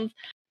films.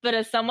 But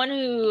as someone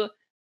who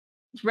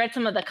read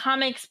some of the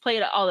comics,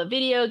 played all the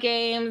video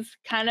games,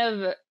 kind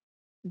of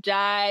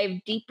dive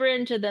deeper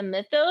into the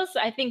mythos,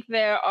 I think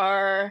there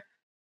are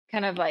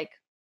kind of like,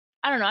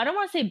 I don't know, I don't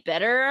want to say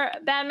better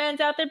Batmans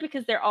out there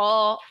because they're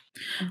all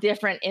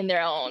different in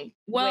their own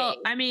way. Well,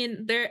 I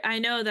mean, I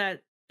know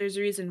that there's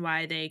a reason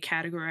why they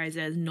categorize it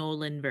as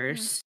Nolan Mhm.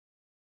 verse.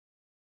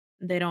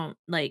 They don't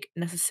like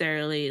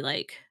necessarily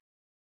like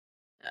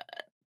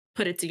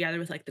put it together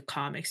with like the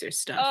comics or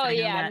stuff. Oh I know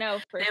yeah, that no,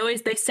 for sure.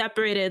 they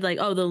separated like,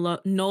 oh, the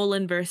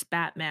Nolan versus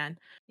Batman.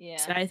 So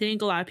Yeah. I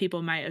think a lot of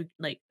people might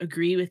like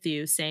agree with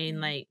you saying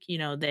Mhm.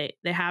 like,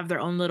 they have their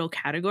own little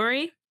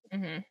category,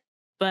 Mhm.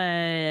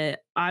 but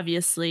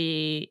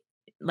obviously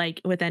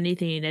like with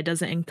anything it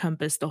doesn't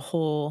encompass the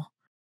whole,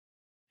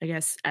 I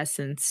guess,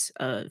 essence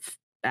of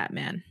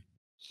Batman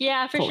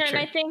Yeah, for sure. And culture.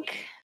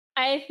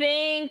 I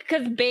think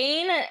because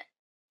Bane,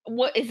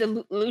 what is a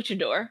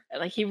luchador?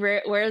 Like he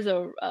wears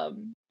a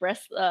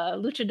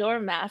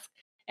luchador mask,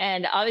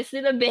 and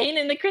obviously the Bane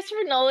in the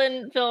Christopher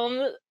Nolan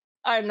films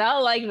are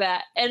not like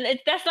that. And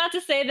that's not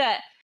to say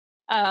that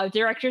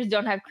directors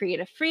don't have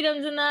creative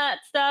freedoms in that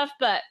stuff,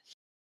 but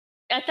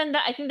I think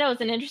that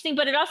was an interesting.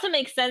 But it also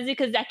makes sense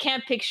because I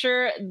can't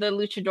picture the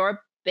luchador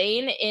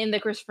Bane in the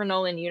Christopher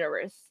Nolan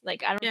universe.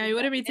 Like I don't Yeah, think you that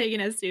wouldn't be fits. taken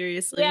as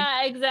seriously.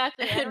 Yeah,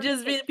 exactly. I don't think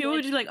Just it people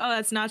would fits. just be like, oh,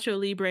 that's Nacho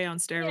Libre on Yeah.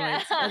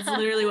 steroids. That's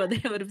literally what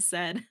they would have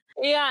said.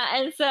 Yeah,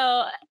 and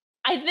so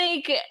I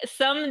think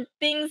some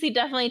things he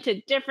definitely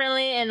took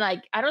differently, and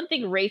like I don't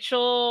think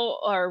Rachel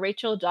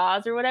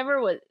Dawes or whatever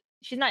was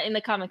she's not in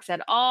the comics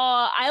at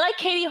all. I like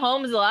Katie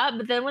Holmes a lot,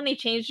 but then when they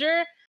changed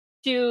her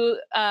to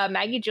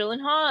Maggie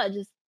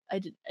Gyllenhaal,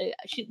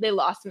 they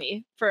lost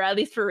me for at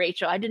least for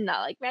Rachel. I did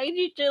not like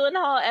Maggie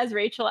Gyllenhaal as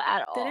Rachel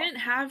at They all. didn't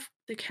have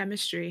the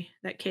chemistry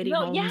that Katie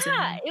No, Holmes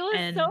yeah, it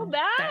was so and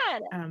that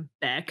bad.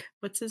 Beck,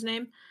 what's his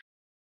name?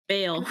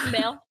 Bale. Christian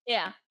Bale,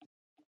 yeah,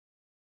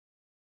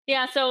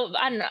 yeah. So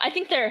I don't know. I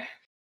think they're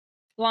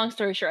long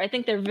story short. I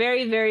think they're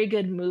very, very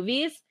good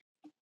movies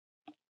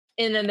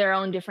in their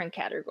own different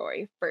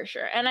category for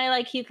sure. And I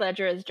like Heath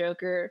Ledger as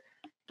Joker,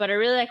 but I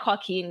really like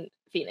Joaquin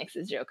Phoenix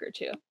as Joker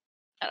too.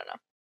 I don't know.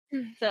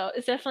 So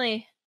it's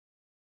definitely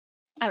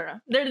I don't know.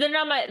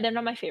 They're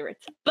not my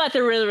favorites, but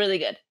they're really really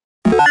good.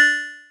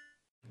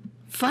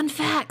 Fun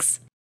facts.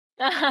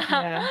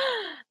 Yeah.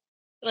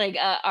 Like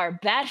our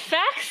bad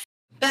facts.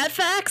 Bad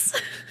facts.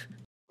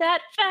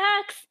 Bad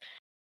facts.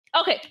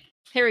 Okay,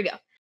 here we go.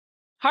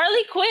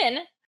 Harley Quinn,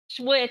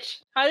 which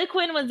Harley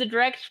Quinn was the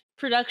direct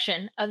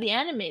production of the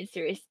animated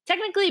series.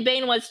 Technically,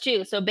 Bane was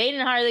too. So Bane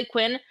and Harley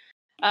Quinn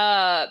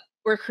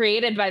were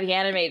created by the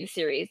animated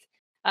series.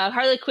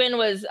 Harley Quinn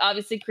was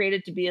obviously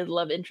created to be the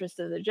love interest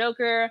of the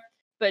Joker,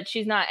 but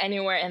she's not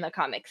anywhere in the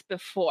comics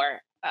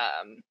before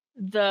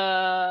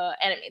the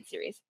animated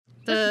series.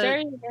 So it's The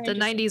very, very the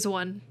interesting. 90s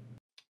one.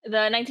 The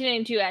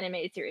 1992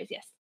 animated series,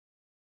 yes.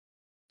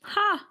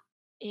 Huh.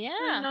 I didn't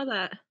Yeah. know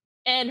that.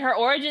 And her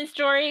origin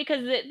story,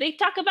 because they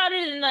talk about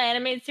it in the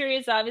animated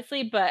series,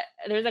 obviously, but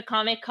there's a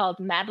comic called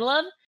Mad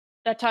Love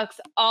that talks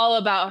all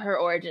about her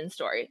origin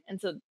story. And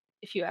so,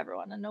 if you ever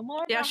want to know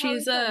more Yeah, about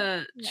Harley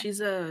Quinn, yeah,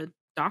 she's a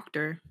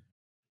doctor,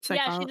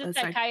 yeah, she's a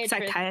psychiatrist.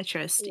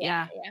 psychiatrist.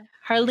 Yeah, Yeah. yeah,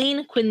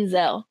 Harleen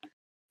Quinzel.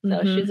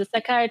 So she's Hmm. a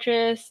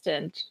psychiatrist,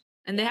 and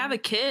And they yeah. have a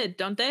kid,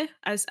 don't they?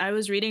 I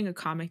was reading a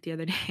comic the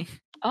other day.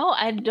 Oh,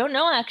 I don't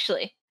know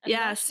actually. I'm Yeah,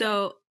 not sure.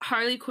 so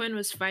Harley Quinn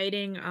was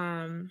fighting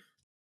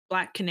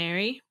Black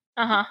Canary,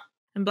 Uh huh.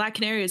 and Black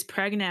Canary was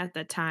pregnant at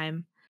that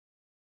time.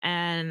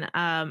 And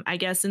I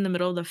guess in the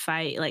middle of the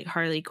fight, like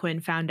Harley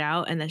Quinn found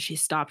out and then she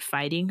stopped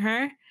fighting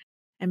her.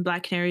 And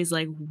Black Canary's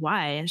like,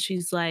 "Why?" And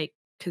she's like,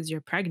 "'Cause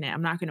you're pregnant.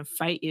 I'm not gonna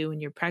fight you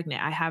when you're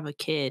pregnant. I have a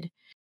kid."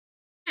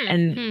 Hmm.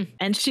 And Hmm.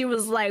 and she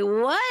was like,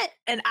 "What?"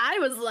 And I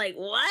was like,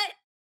 "What?"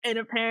 And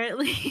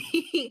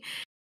apparently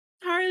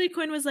Harley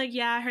Quinn was like,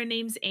 "Yeah, her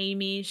name's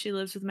Amy. She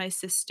lives with my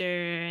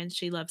sister and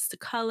she loves to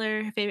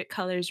color. Her favorite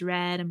color is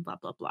red and blah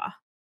blah blah."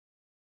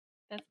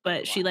 That's pretty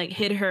But she wild. like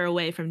hid her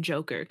away from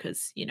Joker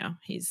because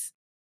he's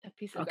A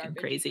piece of fucking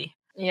garbage. crazy.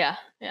 Yeah,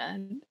 yeah.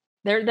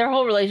 Their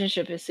whole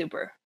relationship is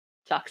super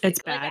toxic. It's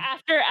Like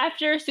bad.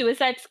 after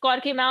Suicide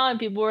Squad came out and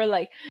people were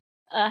like,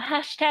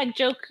 hashtag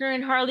Joker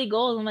and Harley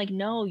Gold. I'm like,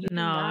 no, you do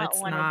No, not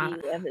it's want to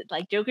be not. with it.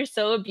 Like Joker's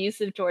so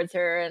abusive towards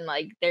her and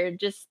like they're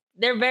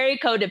very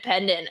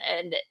codependent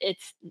and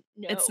it's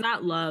It's no.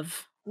 not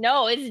love.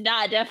 No, it's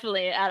not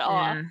definitely at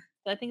all. Yeah.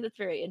 So I think that's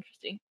very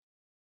interesting.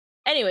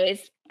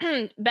 Anyways,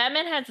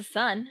 Batman has a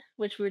son,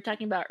 which we were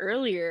talking about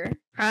earlier.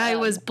 I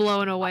was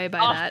blown away by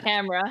Off that.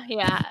 camera,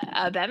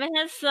 yeah. Batman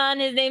has a son.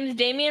 His name's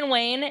Damian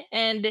Wayne,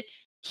 and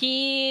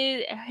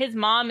his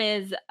mom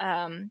is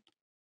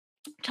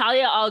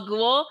Talia al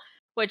Ghul,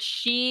 which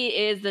she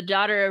is the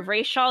daughter of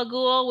Ra's al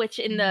Ghul, which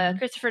in the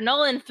Christopher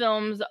Nolan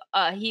films,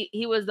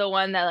 he was the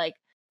one that like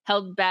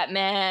helped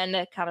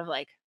Batman kind of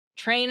like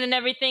train and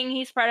everything.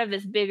 He's part of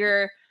this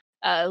bigger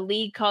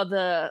league called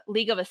the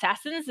League of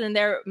Assassins, and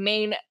their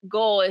main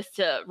goal is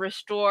to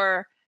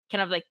restore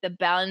kind of like the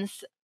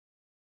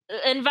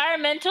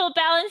environmental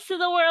balance to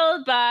the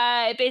world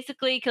by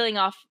basically killing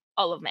off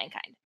all of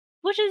mankind.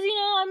 Which is,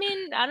 I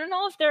mean, I don't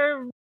know if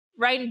they're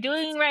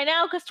doing right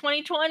now because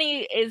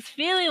 2020 is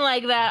feeling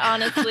like that,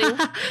 honestly.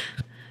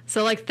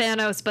 So like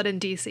Thanos, but in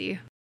DC.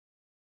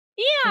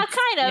 Yeah,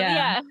 kind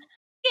of.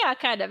 Yeah,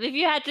 kind of. If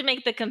you had to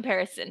make the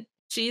comparison,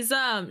 she's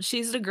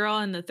the girl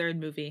in the third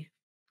movie,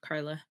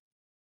 Karla.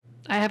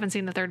 I haven't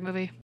seen the third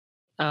movie.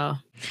 Oh,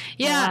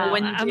 yeah.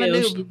 When I'm a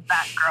noob. She's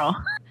that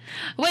girl.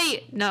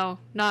 Wait, no,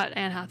 not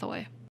Anne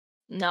Hathaway.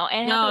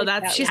 No,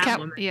 that's she's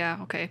Catwoman. Yeah,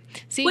 okay.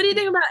 See, what do you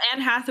think about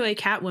Anne Hathaway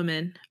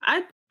Catwoman?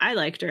 I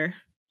liked her.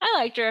 I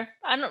liked her.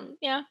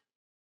 I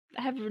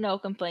have no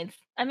complaints.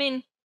 I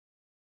mean,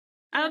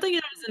 I don't think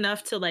it was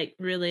enough to like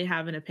really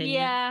have an opinion.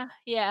 Yeah.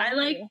 I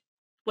like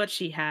what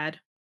she had.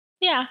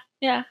 Yeah.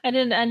 I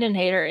didn't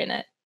hate her in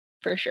it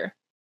for sure.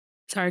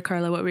 Sorry,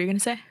 Karla. What were you gonna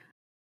say?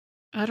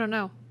 I don't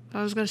know.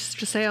 I was gonna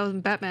just say I was a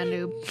Batman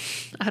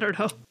noob. I don't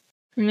know.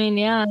 I mean,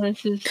 yeah,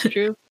 this is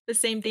true. The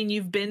same thing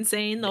you've been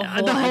saying the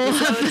whole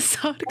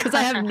episode because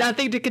I have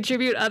nothing to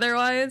contribute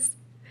otherwise.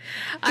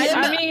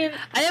 I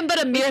am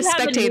but a mere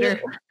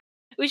spectator.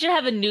 We should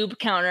have a noob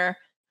counter.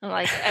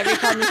 Like every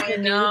time you see a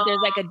noob, there's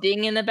like a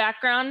ding in the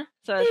background,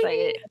 so it's like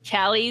it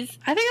tallies.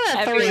 I think I'm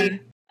at 3.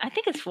 I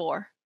think it's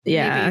 4.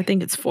 Yeah, maybe. I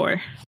think it's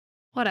 4.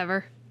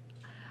 Whatever.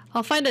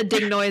 I'll find a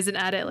ding noise and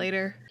add it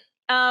later.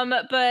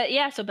 But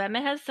yeah, so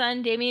Batman has a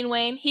son, Damian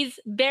Wayne. He's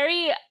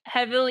very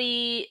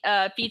heavily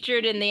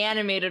featured in the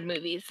animated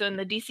movies. So in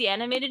the DC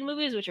animated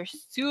movies, which are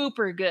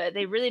super good,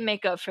 they really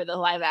make up for the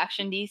live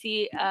action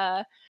DC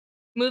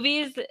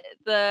movies.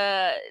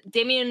 The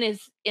Damian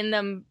is in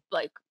them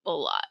like a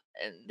lot.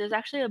 And there's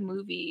actually a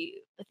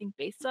movie, I think,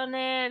 based on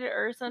it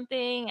or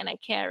something, and I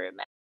can't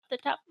remember off the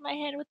top of my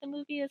head what the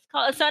movie is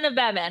called. A Son of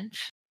Batman.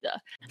 Wow.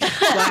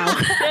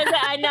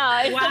 I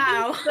know.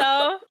 Wow.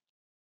 So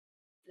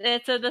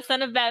it's the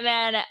Son of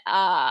Batman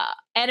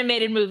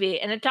animated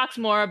movie, and it talks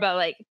more about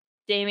like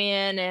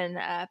Damian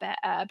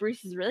and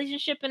Bruce's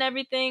relationship and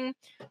everything.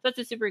 So that's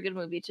a super good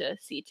movie to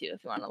see too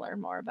if you want to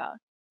learn more about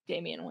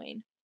Damian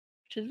Wayne,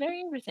 which is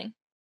very interesting.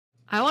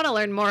 I want to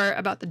learn more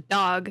about the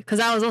dog because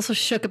I was also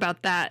shook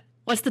about that.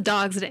 What's the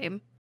dog's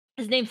name?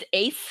 His name's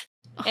Ace,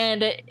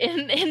 and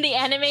in the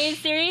anime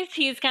series,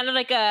 he's kind of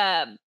like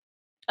a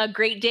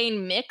Great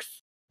Dane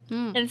mix.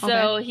 And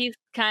so he's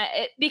kind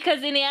of,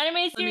 because in the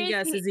anime series, let me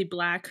guess, is he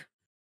black?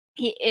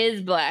 He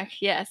is black.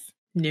 Yes.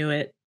 Knew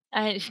it.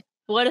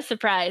 What a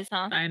surprise,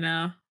 huh? I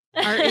know.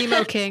 Our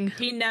emo king.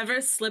 He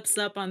never slips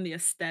up on the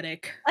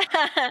aesthetic.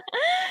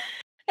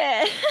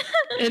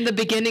 In the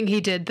beginning,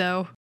 he did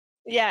though.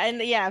 Yeah,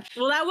 and yeah.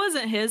 Well, that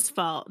wasn't his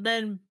fault.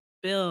 Then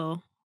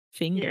Bill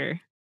Finger.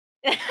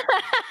 Yeah.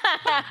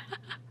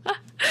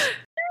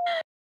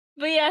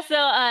 But yeah, so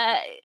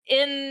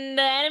in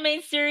the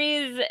anime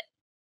series,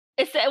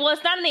 it's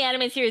not in the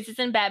anime series. It's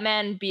in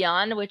Batman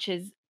Beyond, which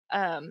is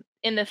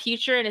in the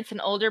future, and it's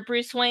an older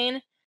Bruce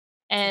Wayne,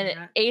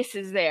 and Ace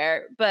is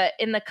there. But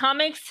in the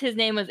comics, his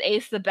name was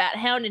Ace the Bat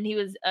Hound, and he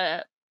was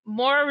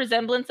more a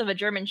resemblance of a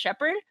German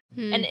Shepherd.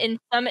 And in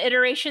some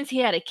iterations, he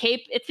had a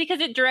cape. It's because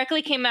it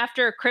directly came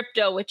after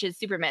Crypto, which is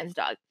Superman's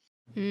dog.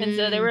 And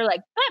so they were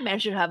like, Batman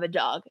should have a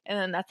dog. And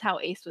then that's how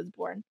Ace was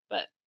born.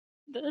 But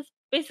that's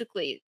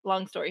basically,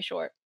 long story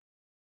short.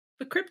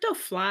 But Crypto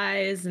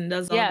flies and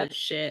does all this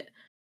shit.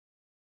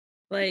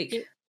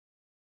 Like,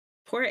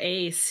 poor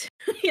Ace.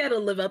 He had to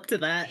live up to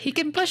that. He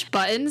can push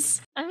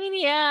buttons. I mean,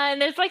 yeah. And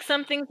there's like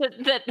some things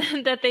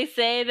that they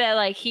say that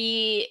like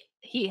he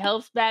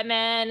helps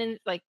Batman and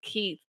like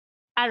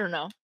I don't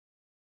know.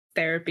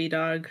 Therapy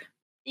dog.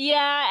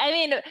 Yeah, I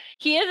mean,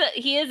 he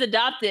is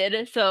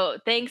adopted, so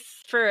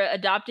thanks for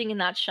adopting and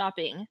not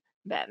shopping,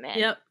 Batman.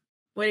 Yep.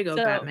 Way to go,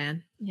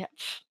 Batman. Yeah,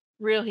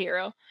 real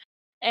hero.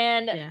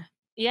 And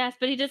yes,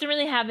 but he doesn't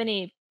really have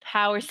any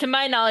powers, to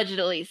my knowledge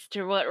at least,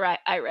 to what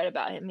I read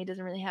about him. He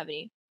doesn't really have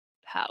any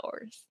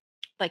powers.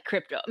 Like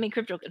Crypto. I mean,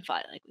 Crypto can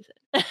fly, like we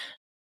said.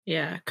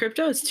 Yeah,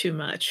 Crypto is too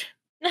much.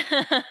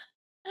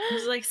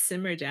 He's like,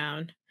 simmer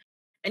down.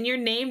 And you're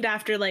named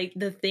after like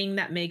the thing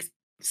that makes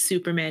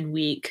Superman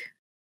weak.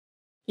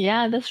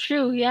 Yeah, that's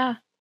true. Yeah.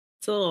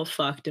 It's a little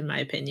fucked in my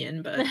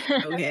opinion, but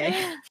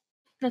okay.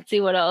 Let's see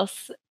what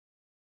else.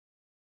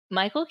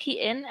 Michael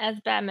Keaton as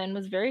Batman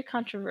was very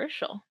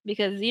controversial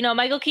because,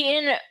 Michael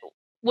Keaton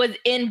was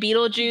in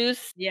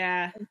Beetlejuice.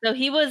 Yeah. So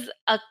he was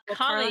a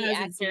comedy Karla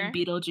actor. Seen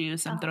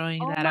Beetlejuice. I'm throwing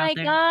that Oh out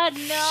there. my God,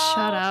 no.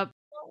 Shut up.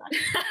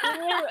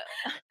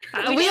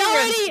 We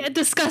already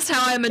discussed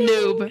how I'm a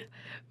noob.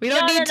 We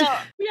don't No, need to.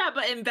 Yeah,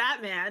 but in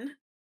Batman.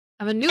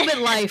 I'm a noob at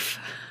life.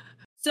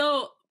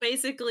 So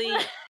basically,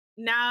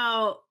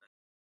 now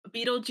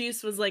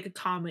Beetlejuice was like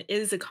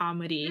is a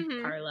comedy,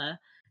 Mhm. Karla.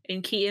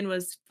 And Keaton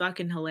was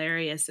fucking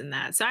hilarious in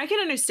that. So I can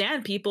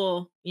understand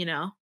people,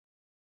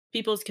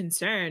 people's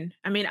concern.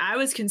 I mean, I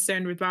was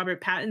concerned with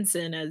Robert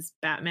Pattinson as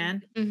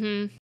Batman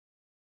Mm-hmm. Yeah.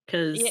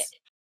 because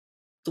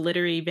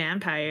glittery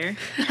vampire.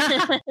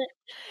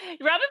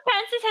 Robert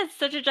Pattinson has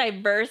such a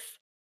diverse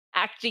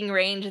acting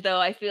range, though.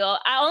 I feel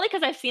only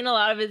because I've seen a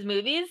lot of his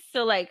movies,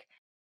 so like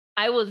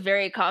I was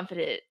very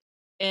confident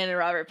in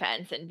Robert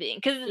Pattinson being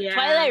because Yeah,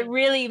 Twilight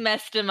really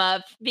messed him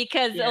up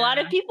because a lot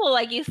of yeah. people,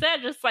 like you said,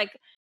 just like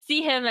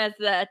see him as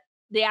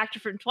the actor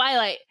from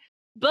Twilight,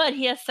 but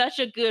he has such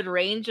a good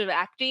range of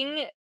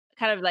acting,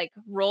 kind of like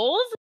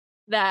roles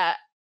that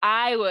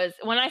I was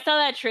when I saw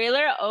that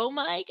trailer. Oh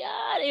my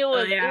god, it Oh was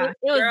it was, yeah, it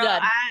was girl.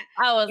 done.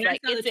 I was When I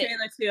like, saw the it's it.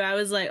 trailer too, I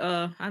was like,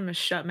 oh, I'm gonna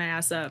shut my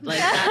ass up. Like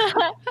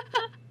that.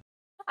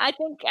 I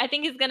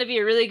think he's gonna be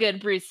a really good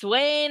Bruce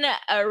Wayne,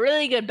 a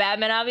really good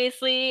Batman,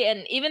 obviously.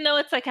 And even though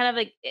it's like kind of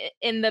like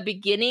in the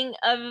beginning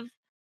of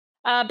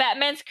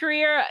Batman's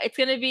career, it's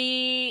gonna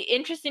be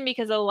interesting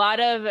because a lot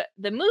of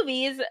the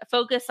movies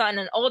focus on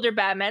an older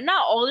Batman,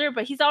 not older,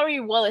 but he's already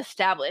well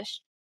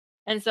established.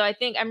 And so I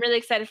think I'm really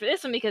excited for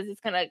this one because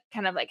it's gonna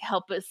kind of like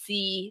help us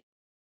see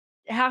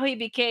how he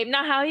became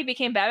not how he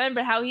became Batman,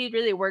 but how he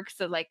really works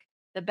to like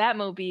the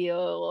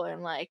Batmobile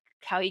and like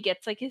how he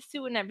gets like his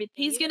suit and everything.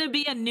 He's gonna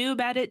be a noob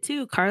at it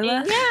too, Eh,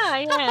 Karla.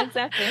 yeah,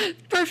 exactly.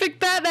 Perfect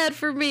Batman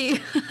for me.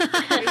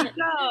 There you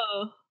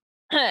go.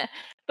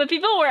 But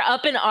people were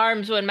up in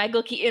arms when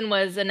Michael Keaton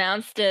was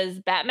announced as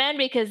Batman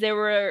because they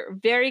were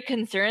very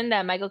concerned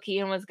that Michael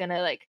Keaton was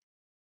gonna like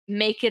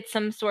make it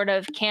some sort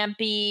of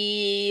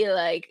campy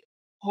like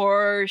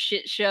horror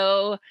shit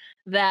show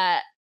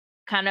that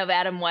kind of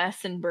Adam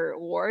West and Burt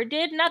Ward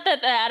did. Not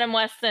that the Adam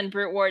West and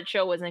Burt Ward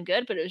show wasn't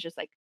good, but it was just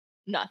like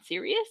not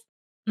serious.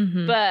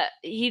 Mhm. But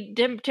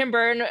Tim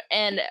Burton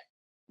and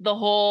the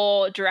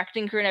whole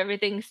directing crew and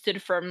everything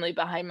stood firmly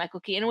behind Michael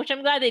Keaton, which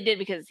I'm glad they did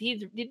because he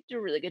did a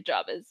really good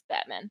job as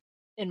Batman,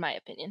 in my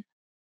opinion.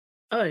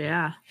 Oh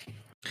yeah.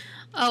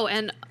 Oh,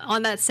 and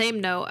on that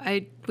same note,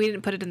 we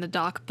didn't put it in the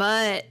doc,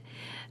 but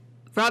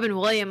Robin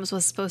Williams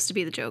was supposed to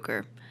be the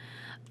Joker.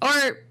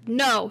 Or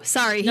no,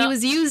 sorry, he No.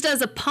 was used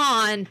as a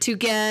pawn to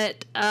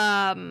get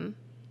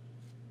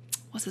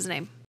what's his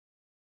name?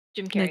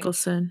 Jim Carrey.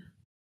 Nicholson.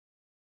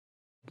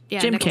 Yeah,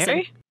 Jim Nicholson.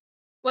 Carrey?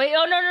 Wait,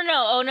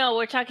 oh no,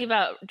 we're talking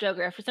about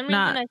Joker. For some reason,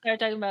 Not- I started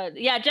talking about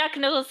Jack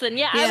Nicholson.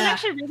 Yeah, I was Yeah.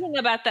 actually reading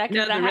about that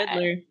No, because the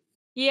Riddler.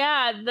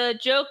 yeah, the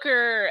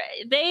Joker.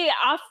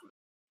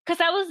 Because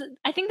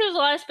I think there's a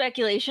lot of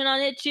speculation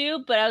on it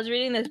too. But I was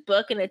reading this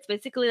book and it's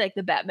basically like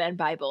the Batman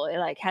Bible. It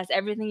like has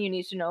everything you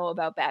need to know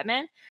about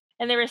Batman.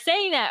 And they were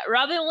saying that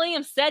Robin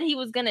Williams said he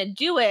was gonna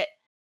do it,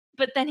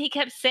 but then he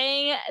kept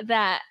saying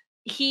that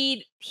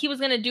he was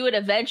gonna do it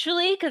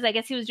eventually because I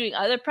guess he was doing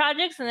other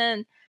projects, and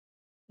then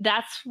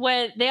that's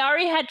when they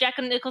already had Jack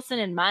Nicholson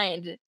in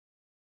mind.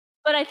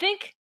 But I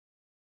think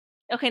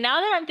okay, now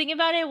that I'm thinking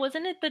about it,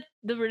 wasn't it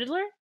the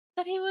Riddler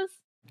that he was?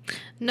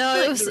 No, I feel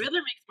it like was the Riddler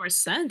makes more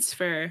sense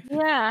for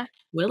Yeah.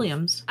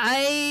 Williams.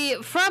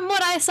 from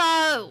what I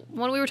saw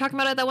when we were talking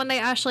about it that one day,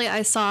 Ashley,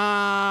 I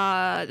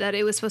saw that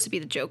it was supposed to be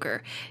the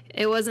Joker.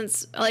 It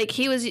wasn't like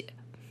he was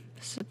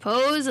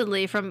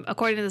supposedly from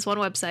according to this one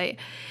website,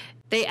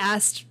 they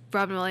asked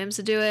Robin Williams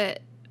to do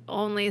it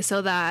only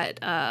so that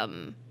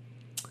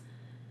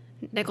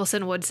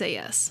Nicholson would say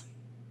yes.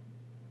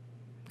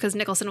 Because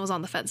Nicholson was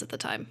on the fence at the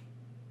time.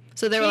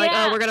 So they were like,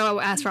 Yeah. oh, we're going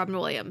to ask Robin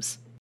Williams.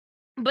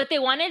 But they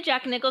wanted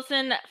Jack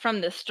Nicholson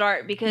from the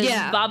start because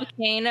Yeah. Bob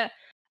Kane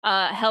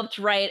helped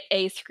write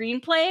a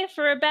screenplay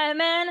for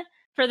Batman,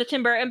 for the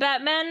Tim Burton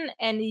Batman,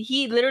 and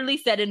he literally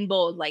said in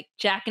bold, like,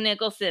 Jack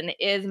Nicholson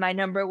is my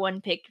number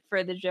one pick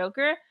for the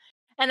Joker.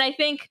 And I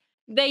think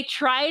they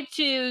tried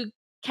to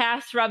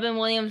cast Robin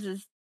Williams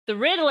as the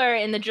Riddler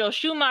in the Joel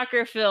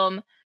Schumacher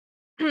film,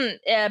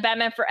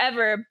 Batman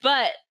Forever,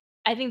 but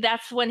I think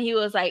that's when he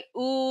was like,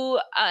 ooh,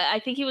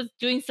 I think he was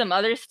doing some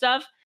other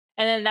stuff,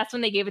 and then that's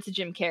when they gave it to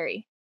Jim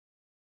Carrey.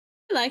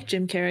 I like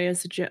Jim Carrey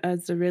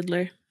as the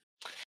Riddler.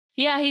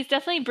 Yeah, he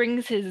definitely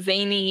brings his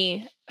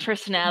zany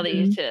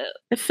personality Mhm. to.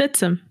 It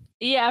fits him.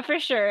 Yeah, for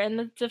sure, and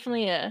that's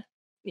definitely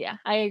Yeah,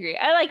 I agree.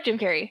 I like Jim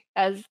Carrey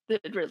as the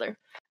Riddler.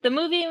 The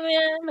movie,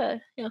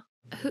 man,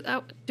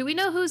 Do we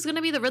know who's going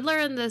to be the Riddler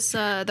in this,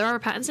 the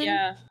Robert Pattinson?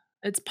 Yeah,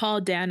 it's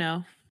Paul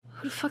Dano,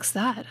 Who the fuck's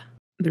that?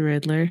 the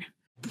Riddler.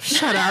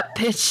 Shut up,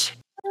 bitch.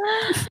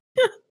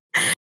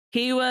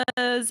 He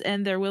was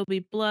in There Will Be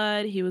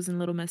Blood. He was in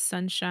Little Miss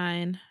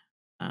Sunshine.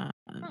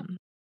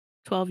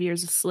 12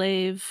 Years a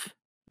Slave.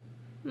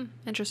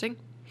 Interesting.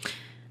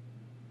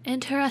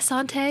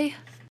 Interessante.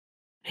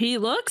 He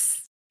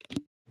looks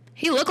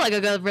He looked like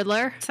a good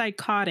Riddler.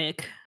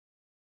 psychotic,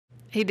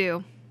 He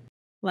do.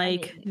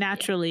 like mean,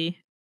 naturally.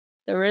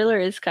 the Riddler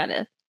is kind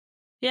of.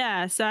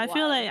 Yeah, so I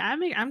feel Wild.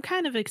 like I'm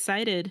kind of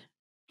excited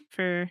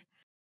for.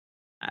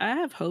 I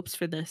have hopes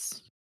for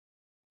this.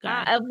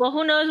 guy. Well,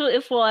 who knows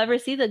if we'll ever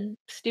see the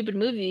stupid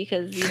movie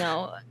because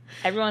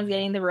everyone's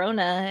getting the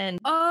Rona and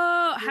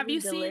Oh, have you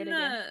movie's delayed seen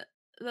again.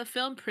 the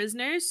film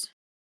Prisoners?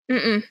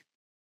 Mm-mm.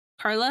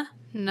 Karla?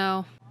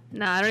 No.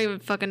 Nah, I don't even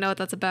fucking know what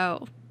that's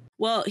about.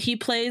 Well, he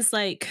plays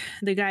like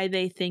the guy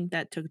they think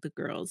that took the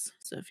girls.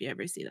 So if you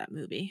ever see that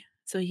movie.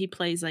 So he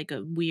plays like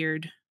a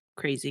weird,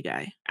 crazy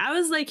guy. I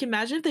was like,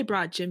 imagine if they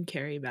brought Jim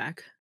Carrey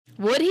back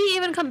Would he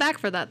even come back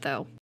for that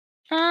though?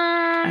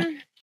 for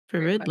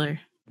Great Riddler.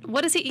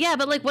 What is he? Yeah,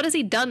 but like, what has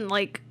he done?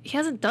 Like, he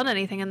hasn't done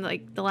anything in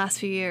like the last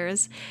few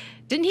years.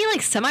 Didn't he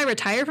like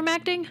semi-retire from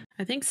acting?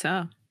 I think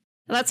so.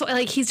 That's why,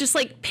 like, he's just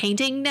like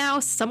painting now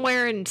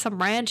somewhere in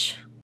some ranch.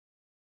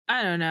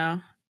 I don't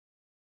know.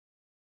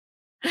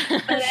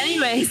 But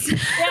anyways.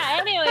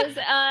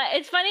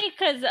 It's funny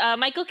because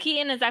Michael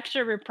Keaton is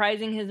actually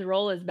reprising his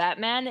role as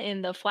Batman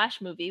in the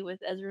Flash movie with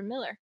Ezra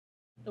Miller.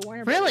 The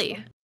Warner Brothers Really?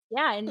 one.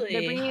 Yeah, and they're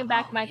Really? bringing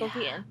back Oh, Michael yeah.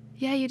 Keaton.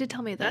 Yeah, you did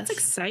tell me this. That's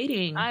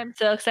exciting. I'm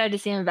so excited to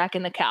see him back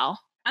in the cowl.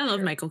 I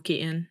love Michael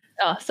Keaton.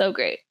 Oh, so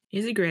great.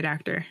 He's a great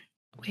actor.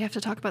 We have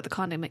to talk about the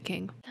Condiment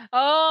King.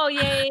 Oh,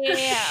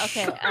 yeah.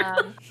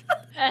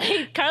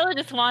 Okay. Karla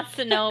just wants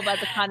to know about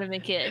the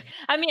Condiment Kid.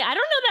 I mean, I don't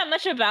know that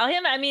much about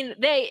him. I mean,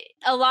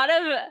 a lot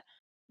of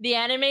the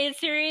animated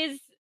series,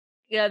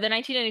 the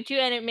 1992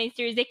 animated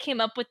series, they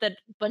came up with a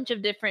bunch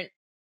of different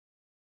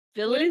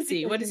villains. What is he?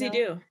 because, What does he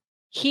do?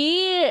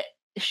 He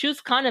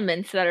shoots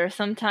condiments that are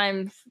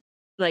sometimes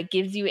like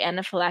gives you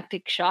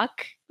anaphylactic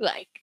shock.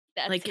 Like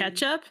that's Like his-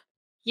 ketchup?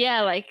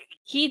 Yeah, like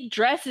he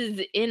dresses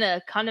in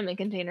a condiment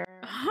container.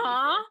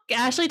 Huh?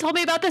 Ashley told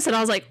me about this, and I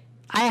was like,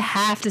 I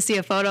have to see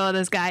a photo of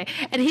this guy.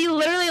 And he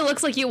literally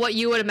looks like what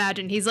you would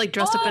imagine. He's like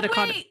dressed up in a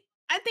condiment.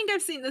 I think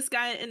I've seen this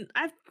guy, and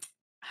I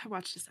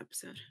watched this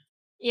episode.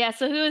 Yeah,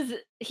 so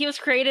he was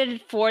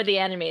created for the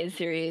animated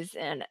series,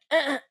 and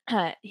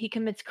he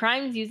commits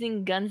crimes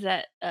using guns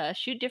that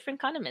shoot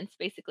different condiments,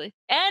 basically.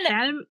 And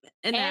In the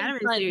and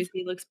animated fun. series,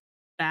 he looks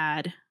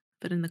bad,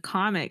 but in the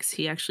comics,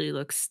 he actually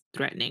looks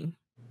threatening.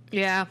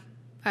 Yeah,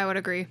 I would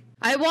agree.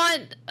 I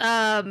want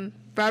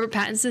Robert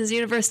Pattinson's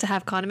universe to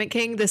have Condiment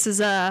King. This is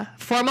a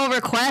formal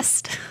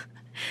request.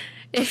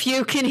 If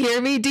you can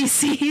hear me,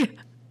 DC.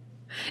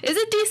 Is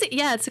it DC?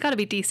 Yeah, it's got to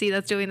be DC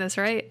that's doing this,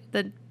 right?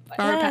 The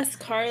Yes,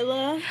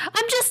 Karla.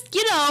 I'm just,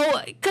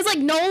 because like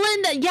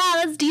Nolan,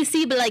 yeah, that's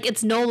DC, but like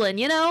it's Nolan,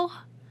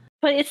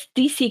 But it's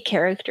DC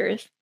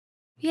characters,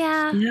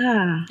 Yeah,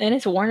 Yeah. and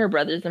it's Warner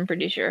Brothers. I'm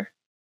pretty sure.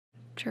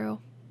 true.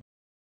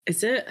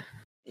 Is it?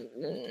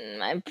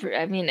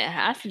 I mean, it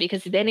has to be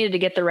because they needed to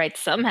get the rights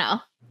somehow.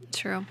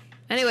 True.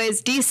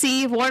 Anyways,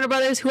 DC, Warner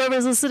Brothers,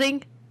 whoever's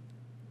listening,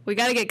 we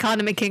got to get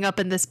Condiment King up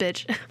in this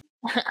bitch.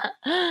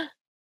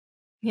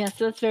 Yeah,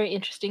 so that's very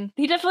interesting.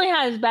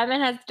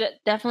 Batman has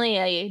definitely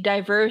a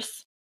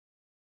diverse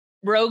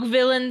rogue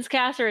villains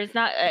cast, or it's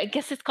not, I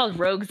guess it's called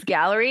Rogues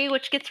Gallery,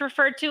 which gets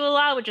referred to a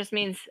lot, which just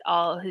means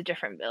all his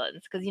different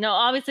villains. Because,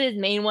 obviously his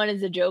main one is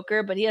the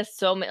Joker, but he has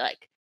so many,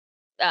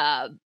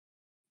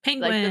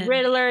 Penguin. like the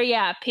Riddler,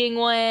 yeah,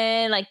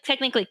 Penguin, like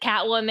technically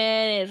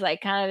Catwoman is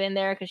like kind of in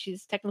there because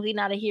she's technically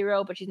not a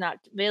hero, but she's not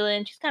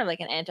villain. She's kind of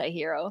like an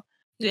anti-hero.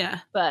 Yeah.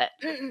 But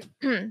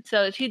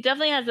so she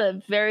definitely has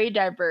a very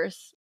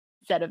diverse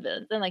set of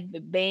villains, and like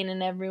Bane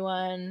and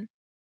everyone.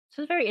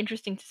 So it's very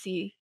interesting to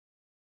see,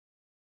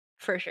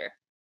 for sure.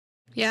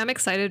 Yeah, I'm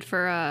excited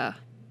for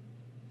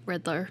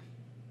Riddler.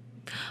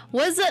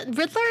 Was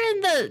Riddler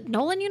in the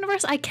Nolan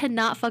universe? I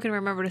cannot fucking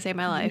remember to save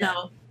my life.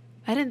 No.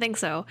 I didn't think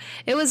so.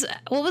 It was,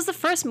 what was the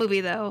first movie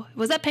though?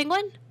 Was that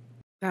Penguin?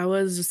 That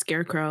was a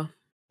Scarecrow.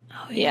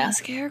 Oh Yeah.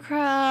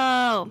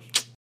 Scarecrow.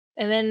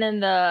 And then in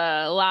the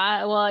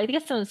I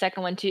guess the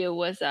second one too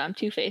was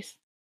Two-Face,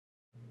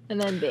 and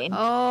then Bane.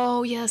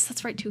 Oh yes,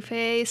 that's right,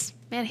 Two-Face.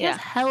 Man, he has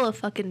hella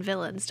fucking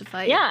villains to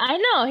fight. Yeah, I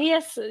know.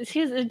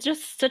 He's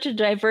just such a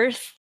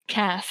diverse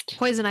cast.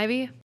 Poison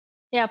Ivy.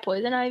 Yeah,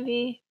 Poison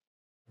Ivy.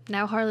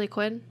 Now Harley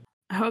Quinn.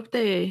 I hope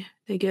they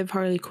give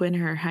Harley Quinn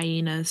her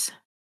hyenas.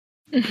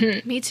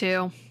 Me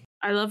too.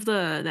 I love the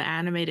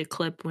animated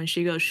clip when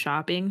she goes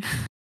shopping.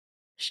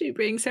 She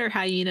brings her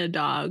hyena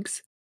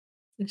dogs.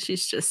 And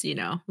she's just,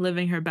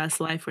 living her best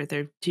life with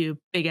her two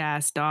big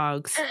ass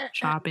dogs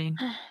shopping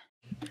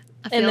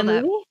I feel In the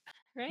that. movie,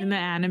 right? in the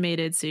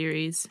animated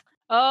series.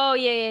 Oh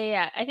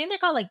yeah. I think they're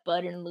called like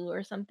Bud and Lou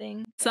or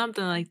something.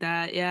 Something like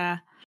that, yeah.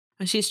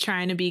 When she's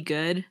trying to be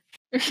good.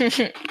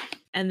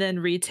 And then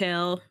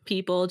retail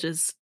people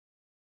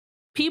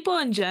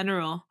in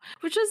general,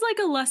 which is like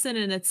a lesson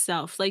in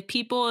itself. Like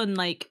people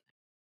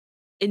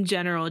in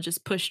general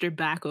just pushed her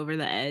back over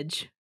the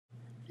edge.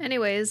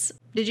 Anyways,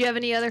 did you have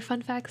any other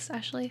fun facts,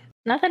 Ashley?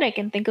 Not that I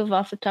can think of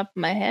off the top of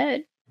my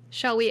head.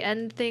 Shall we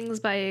end things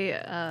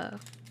by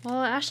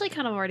well, Ashley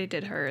kind of already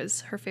did her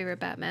favorite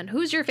Batman.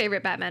 Who's your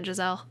favorite Batman,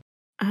 Giselle?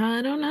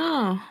 I don't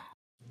know.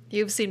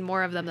 You've seen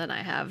more of them than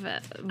I have.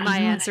 My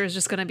answer is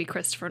just going to be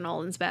Christopher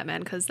Nolan's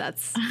Batman because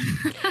that's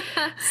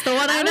the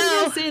one I know.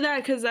 was gonna say that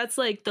because that's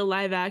like the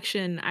live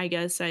action I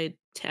guess I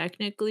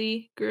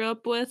technically grew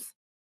up with,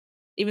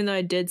 even though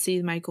I did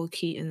see Michael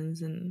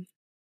Keaton's and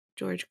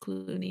George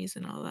Clooney's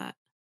and all that.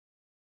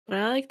 But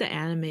I like the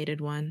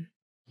animated one.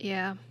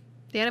 Yeah.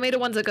 The animated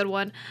one's a good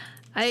one.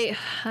 I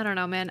don't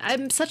know, man.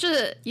 I'm such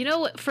a,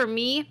 for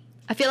me,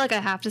 I feel like I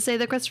have to say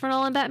the Christopher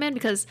Nolan Batman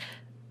because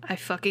I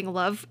fucking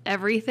love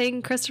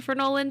everything Christopher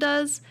Nolan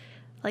does.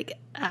 Like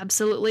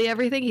absolutely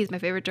everything. He's my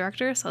favorite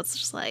director, so it's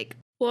just like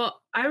Well,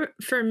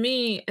 for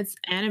me, it's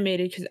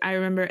animated because I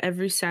remember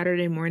every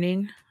Saturday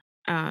morning.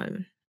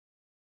 Um,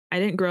 I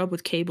didn't grow up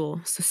with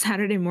cable, so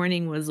Saturday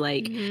morning was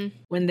like mhm.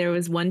 when there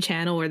was one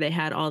channel where they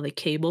had all the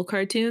cable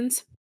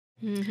cartoons,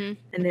 Mhm.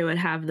 and they would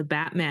have the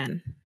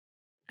Batman,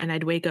 and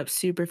I'd wake up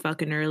super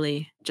fucking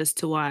early just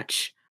to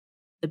watch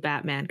the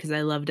Batman because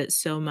I loved it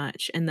so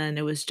much, and then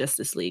it was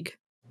Justice League.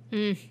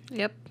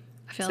 Yep.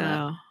 I feel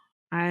that. So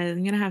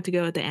I'm gonna have to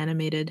go with the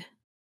animated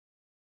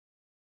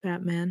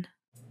Batman.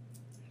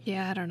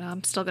 Yeah, I don't know.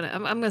 I'm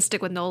gonna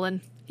stick with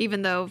Nolan,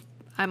 even though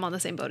I'm on the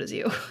same boat as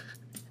you.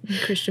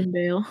 Christian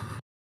Bale.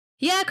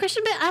 Yeah,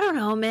 Christian Bale. I don't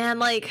know, man.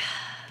 Like, He's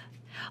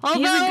a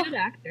although good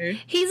actor.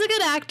 he's a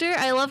good actor,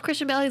 I love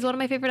Christian Bale. He's one of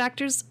my favorite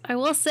actors. I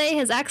will say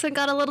his accent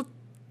got a little.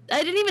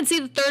 I didn't even see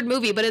the third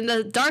movie, but in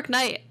the Dark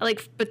Knight,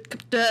 like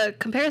the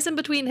comparison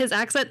between his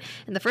accent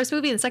in the first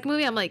movie and the second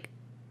movie, I'm like,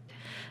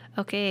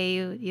 okay,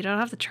 you don't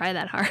have to try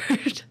that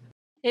hard.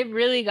 It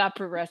really got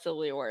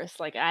progressively worse.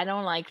 Like, I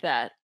don't like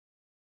that.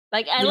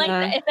 Like, I like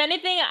Yeah. if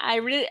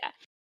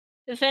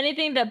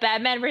anything, the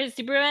Batman versus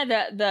Superman,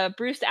 the the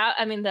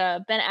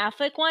Ben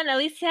Affleck one, at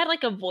least he had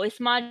like a voice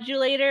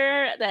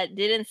modulator that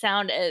didn't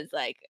sound as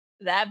like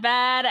that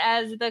bad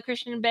as the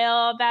Christian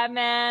Bale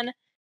Batman.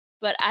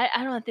 But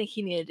I don't think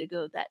he needed to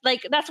go that.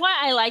 Like, that's why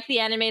I like the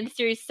animated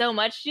series so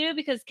much too,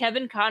 because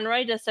Kevin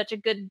Conroy does such a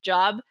good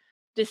job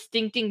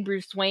distincting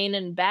Bruce Wayne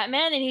and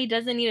Batman, and he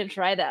doesn't need to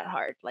try that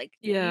hard. Like,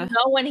 you Yeah.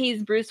 know when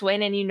he's Bruce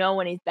Wayne and you know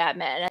when he's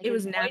Batman. And It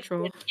was his voice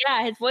natural.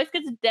 his voice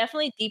gets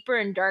definitely deeper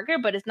and darker,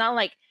 but it's not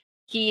like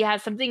he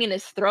has something in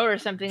his throat or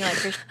something like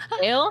Christian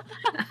Bale.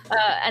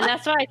 And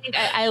that's why I think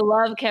I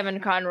love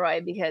Kevin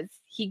Conroy, because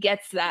he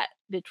gets that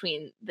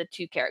between the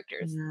two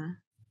characters. Yeah.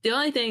 The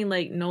only thing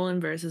like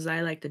Nolan versus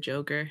I like the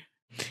Joker.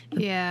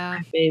 Yeah,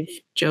 My fave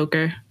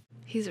Joker.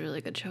 he's a really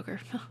good Joker.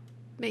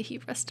 May he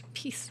rest in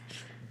peace.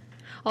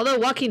 Although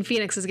Joaquin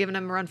Phoenix has given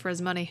him a run for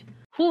his money.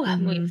 Whew, that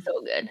movie's so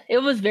good. It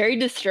was very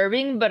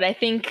disturbing, but I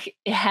think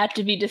it had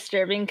to be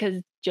disturbing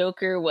because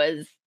Joker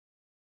was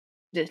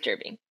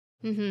disturbing.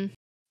 Mm-hmm.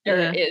 Or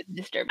Yeah. is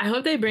disturbing. I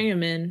hope they bring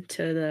him in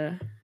to the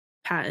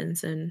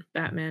Pattinson and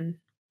Batman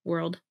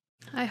world.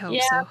 I hope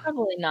Yeah, so.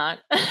 probably not.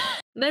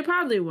 They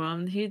probably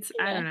won't. I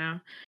Yeah. don't know.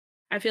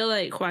 I feel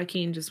like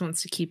Joaquin just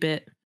wants to keep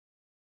it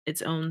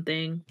its own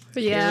thing.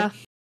 Yeah. too.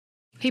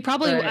 He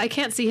probably. But- I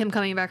can't see him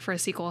coming back for a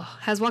sequel.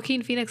 Has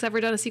Joaquin Phoenix ever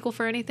done a sequel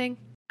for anything?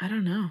 I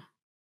don't know.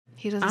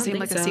 He I doesn't don't seem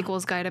think like a so.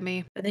 sequels guy to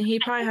me. I think he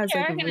probably has They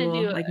like are a gonna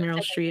rule, do like a Meryl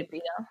second Streep.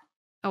 movie, though.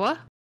 A what?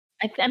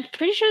 I'm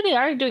pretty sure they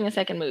are doing a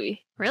second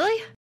movie.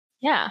 Really?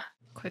 Yeah.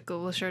 Quick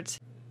Google search.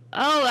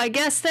 Oh, I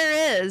guess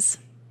there is.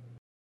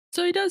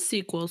 So he does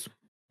sequels.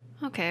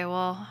 Okay,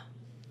 well,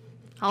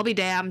 I'll be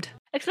damned.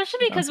 Especially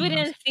because we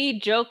didn't see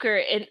Joker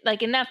in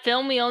that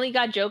film. We only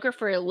got Joker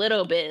for a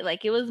little bit.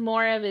 Like, it was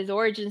more of his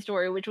origin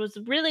story, which was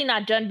really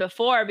not done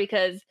before,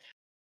 because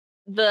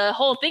the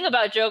whole thing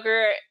about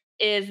Joker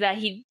is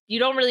that you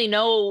don't really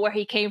know where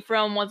he came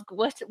from,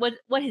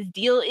 what his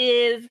deal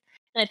is,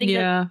 and I think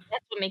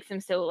that's what makes him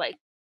so like.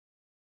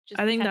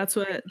 I think that's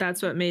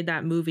what made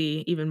that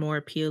movie even more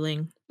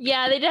appealing.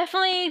 Yeah, they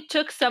definitely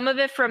took some of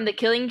it from The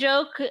Killing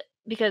Joke,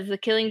 because The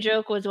Killing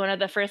Joke was one of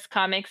the first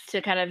comics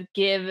to kind of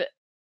give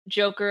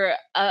Joker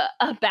a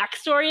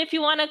backstory, if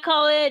you want to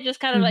call it, just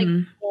kind of like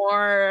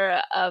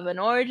more of an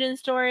origin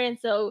story. And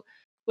so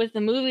with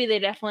the movie, they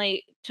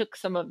definitely took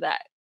some of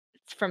that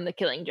from The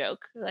Killing Joke.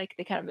 Like,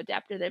 they kind of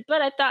adapted it, but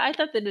I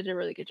thought they did a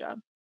really good job.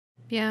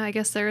 Yeah, I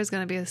guess there is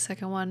going to be a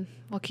second one.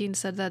 Joaquin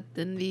said that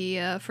in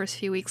the first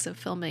few weeks of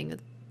filming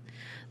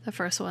the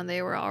first one,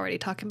 they were already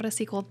talking about a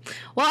sequel.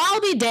 Well,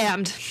 I'll be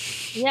damned.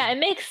 Yeah, it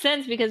makes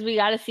sense because we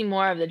got to see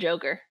more of the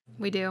Joker.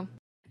 We do.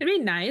 It'd be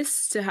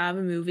nice to have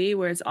a movie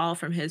where it's all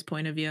from his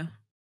point of view.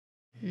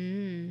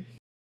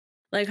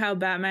 Like how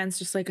Batman's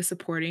just like a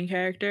supporting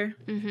character.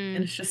 And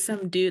it's just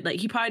some dude, like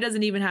he probably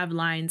doesn't even have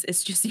lines.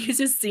 It's just, you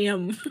just see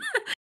him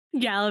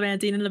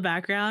gallivanting in the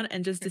background,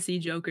 and just to see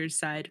Joker's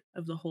side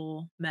of the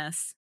whole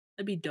mess.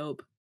 That'd be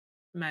dope,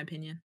 in my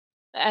opinion.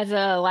 As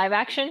a live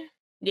action?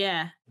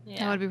 Yeah.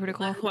 That would be pretty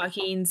cool. Like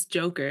Joaquin's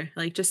Joker.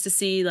 Like, just to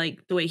see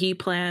like the way he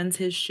plans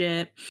his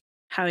shit,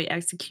 how he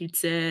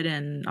executes it,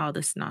 and all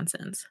this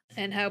nonsense.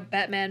 And how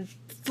Batman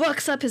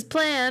fucks up his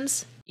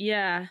plans.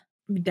 Yeah.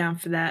 I'd be down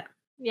for that.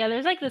 Yeah,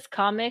 there's like this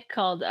comic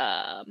called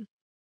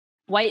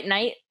White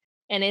Knight,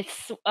 and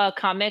it's a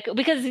comic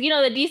because the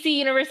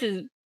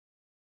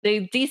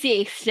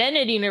DC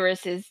extended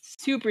universe is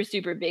super,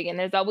 super big, and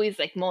there's always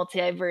like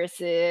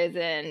multiverses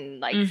and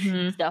like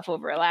stuff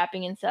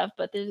overlapping and stuff.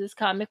 But there's this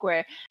comic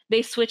where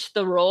they switch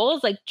the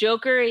roles. Like,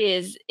 Joker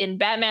is in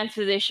Batman's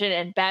position,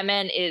 and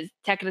Batman is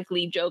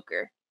technically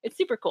Joker. It's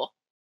super cool.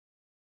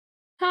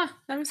 Huh.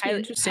 That must be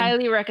interesting.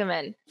 Highly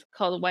recommend. It's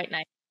called White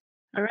Knight.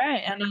 All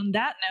right. And on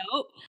that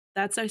note,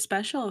 that's our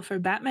special for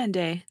Batman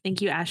Day.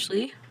 Thank you,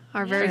 Ashley.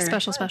 Our very Sure.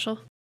 special.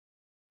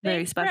 Very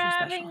Thanks special, for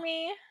having special.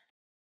 me.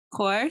 Of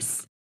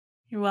course.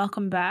 You're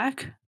welcome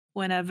back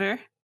whenever.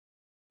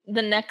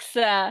 The next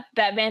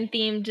Batman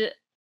themed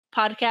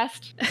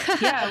podcast.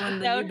 Yeah, when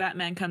the new episode.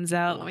 Batman comes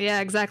out, Yeah,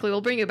 exactly.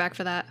 We'll bring you back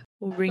for that.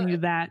 we'll bring you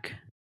back.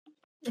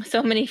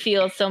 So many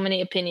feels, so many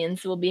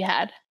opinions will be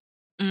had.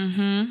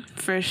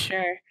 For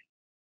sure.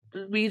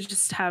 We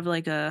just have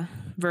like a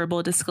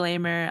verbal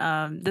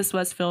disclaimer. This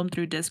was filmed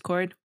through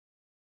Discord.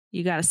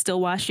 You gotta still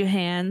wash your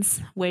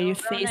hands, wear No your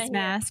Rona face here.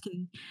 mask,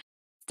 and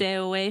stay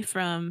away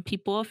from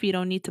people if you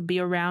don't need to be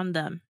around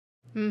them.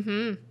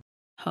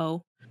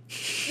 Ho.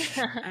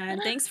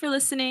 And thanks for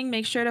listening.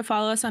 Make sure to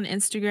follow us on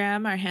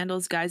Instagram. Our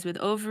handle's Guys with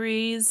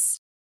Ovaries.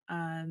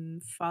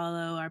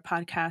 Follow our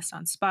podcast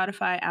on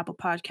Spotify, Apple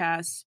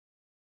Podcasts,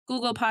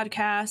 Google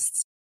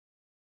Podcasts.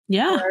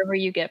 Yeah, Wherever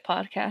you get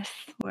podcasts.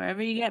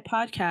 wherever you get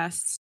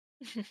podcasts.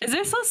 Is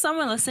there still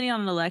someone listening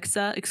on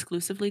Alexa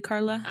exclusively,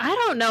 Karla? I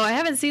don't know. I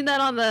haven't seen that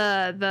on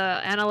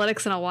the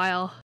analytics in a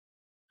while.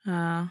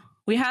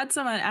 We had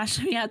someone,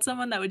 Ashley, we had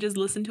someone that would just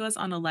listen to us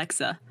on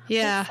Alexa.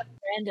 Yeah.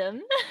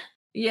 Random.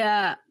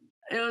 Yeah,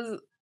 it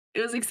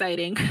was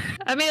exciting.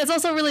 I mean, it's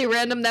also really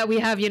random that we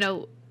have,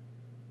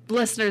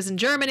 listeners in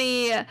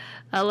Germany,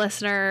 a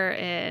listener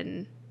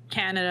in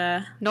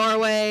Canada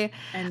Norway.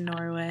 and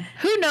Norway.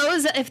 Who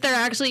knows if they're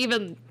actually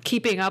even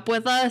keeping up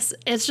with us?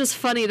 It's just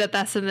funny that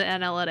that's in the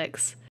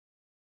analytics.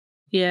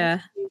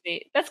 Yeah.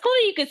 That's cool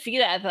that you could see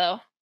that though.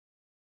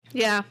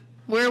 Yeah.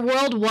 We're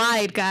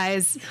worldwide,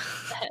 guys.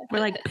 We're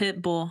like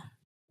Pitbull.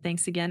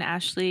 Thanks again,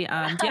 Ashley. Do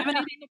you have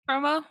anything to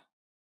promo?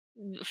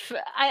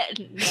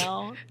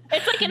 No.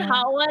 It's like in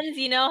Hot Ones,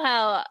 you know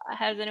how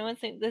has anyone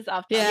seen this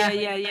off? Yeah.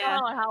 Yeah.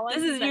 Oh, Hot Ones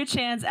This is like, your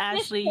chance,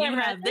 Ashley. You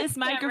camera, have this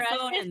camera,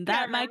 microphone this and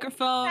that camera.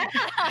 microphone.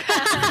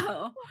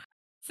 So,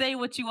 say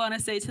what you want to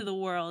say to the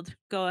world.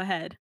 Go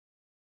ahead.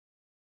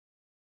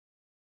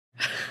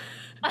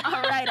 All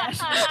right,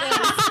 Ashley.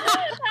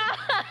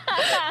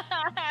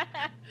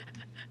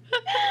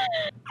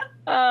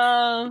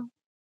 Thanks.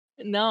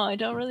 No, I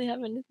don't really have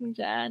anything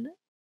to add.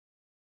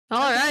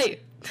 All right.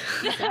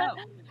 Peace out.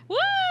 Woo!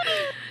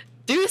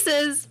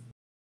 Deuces.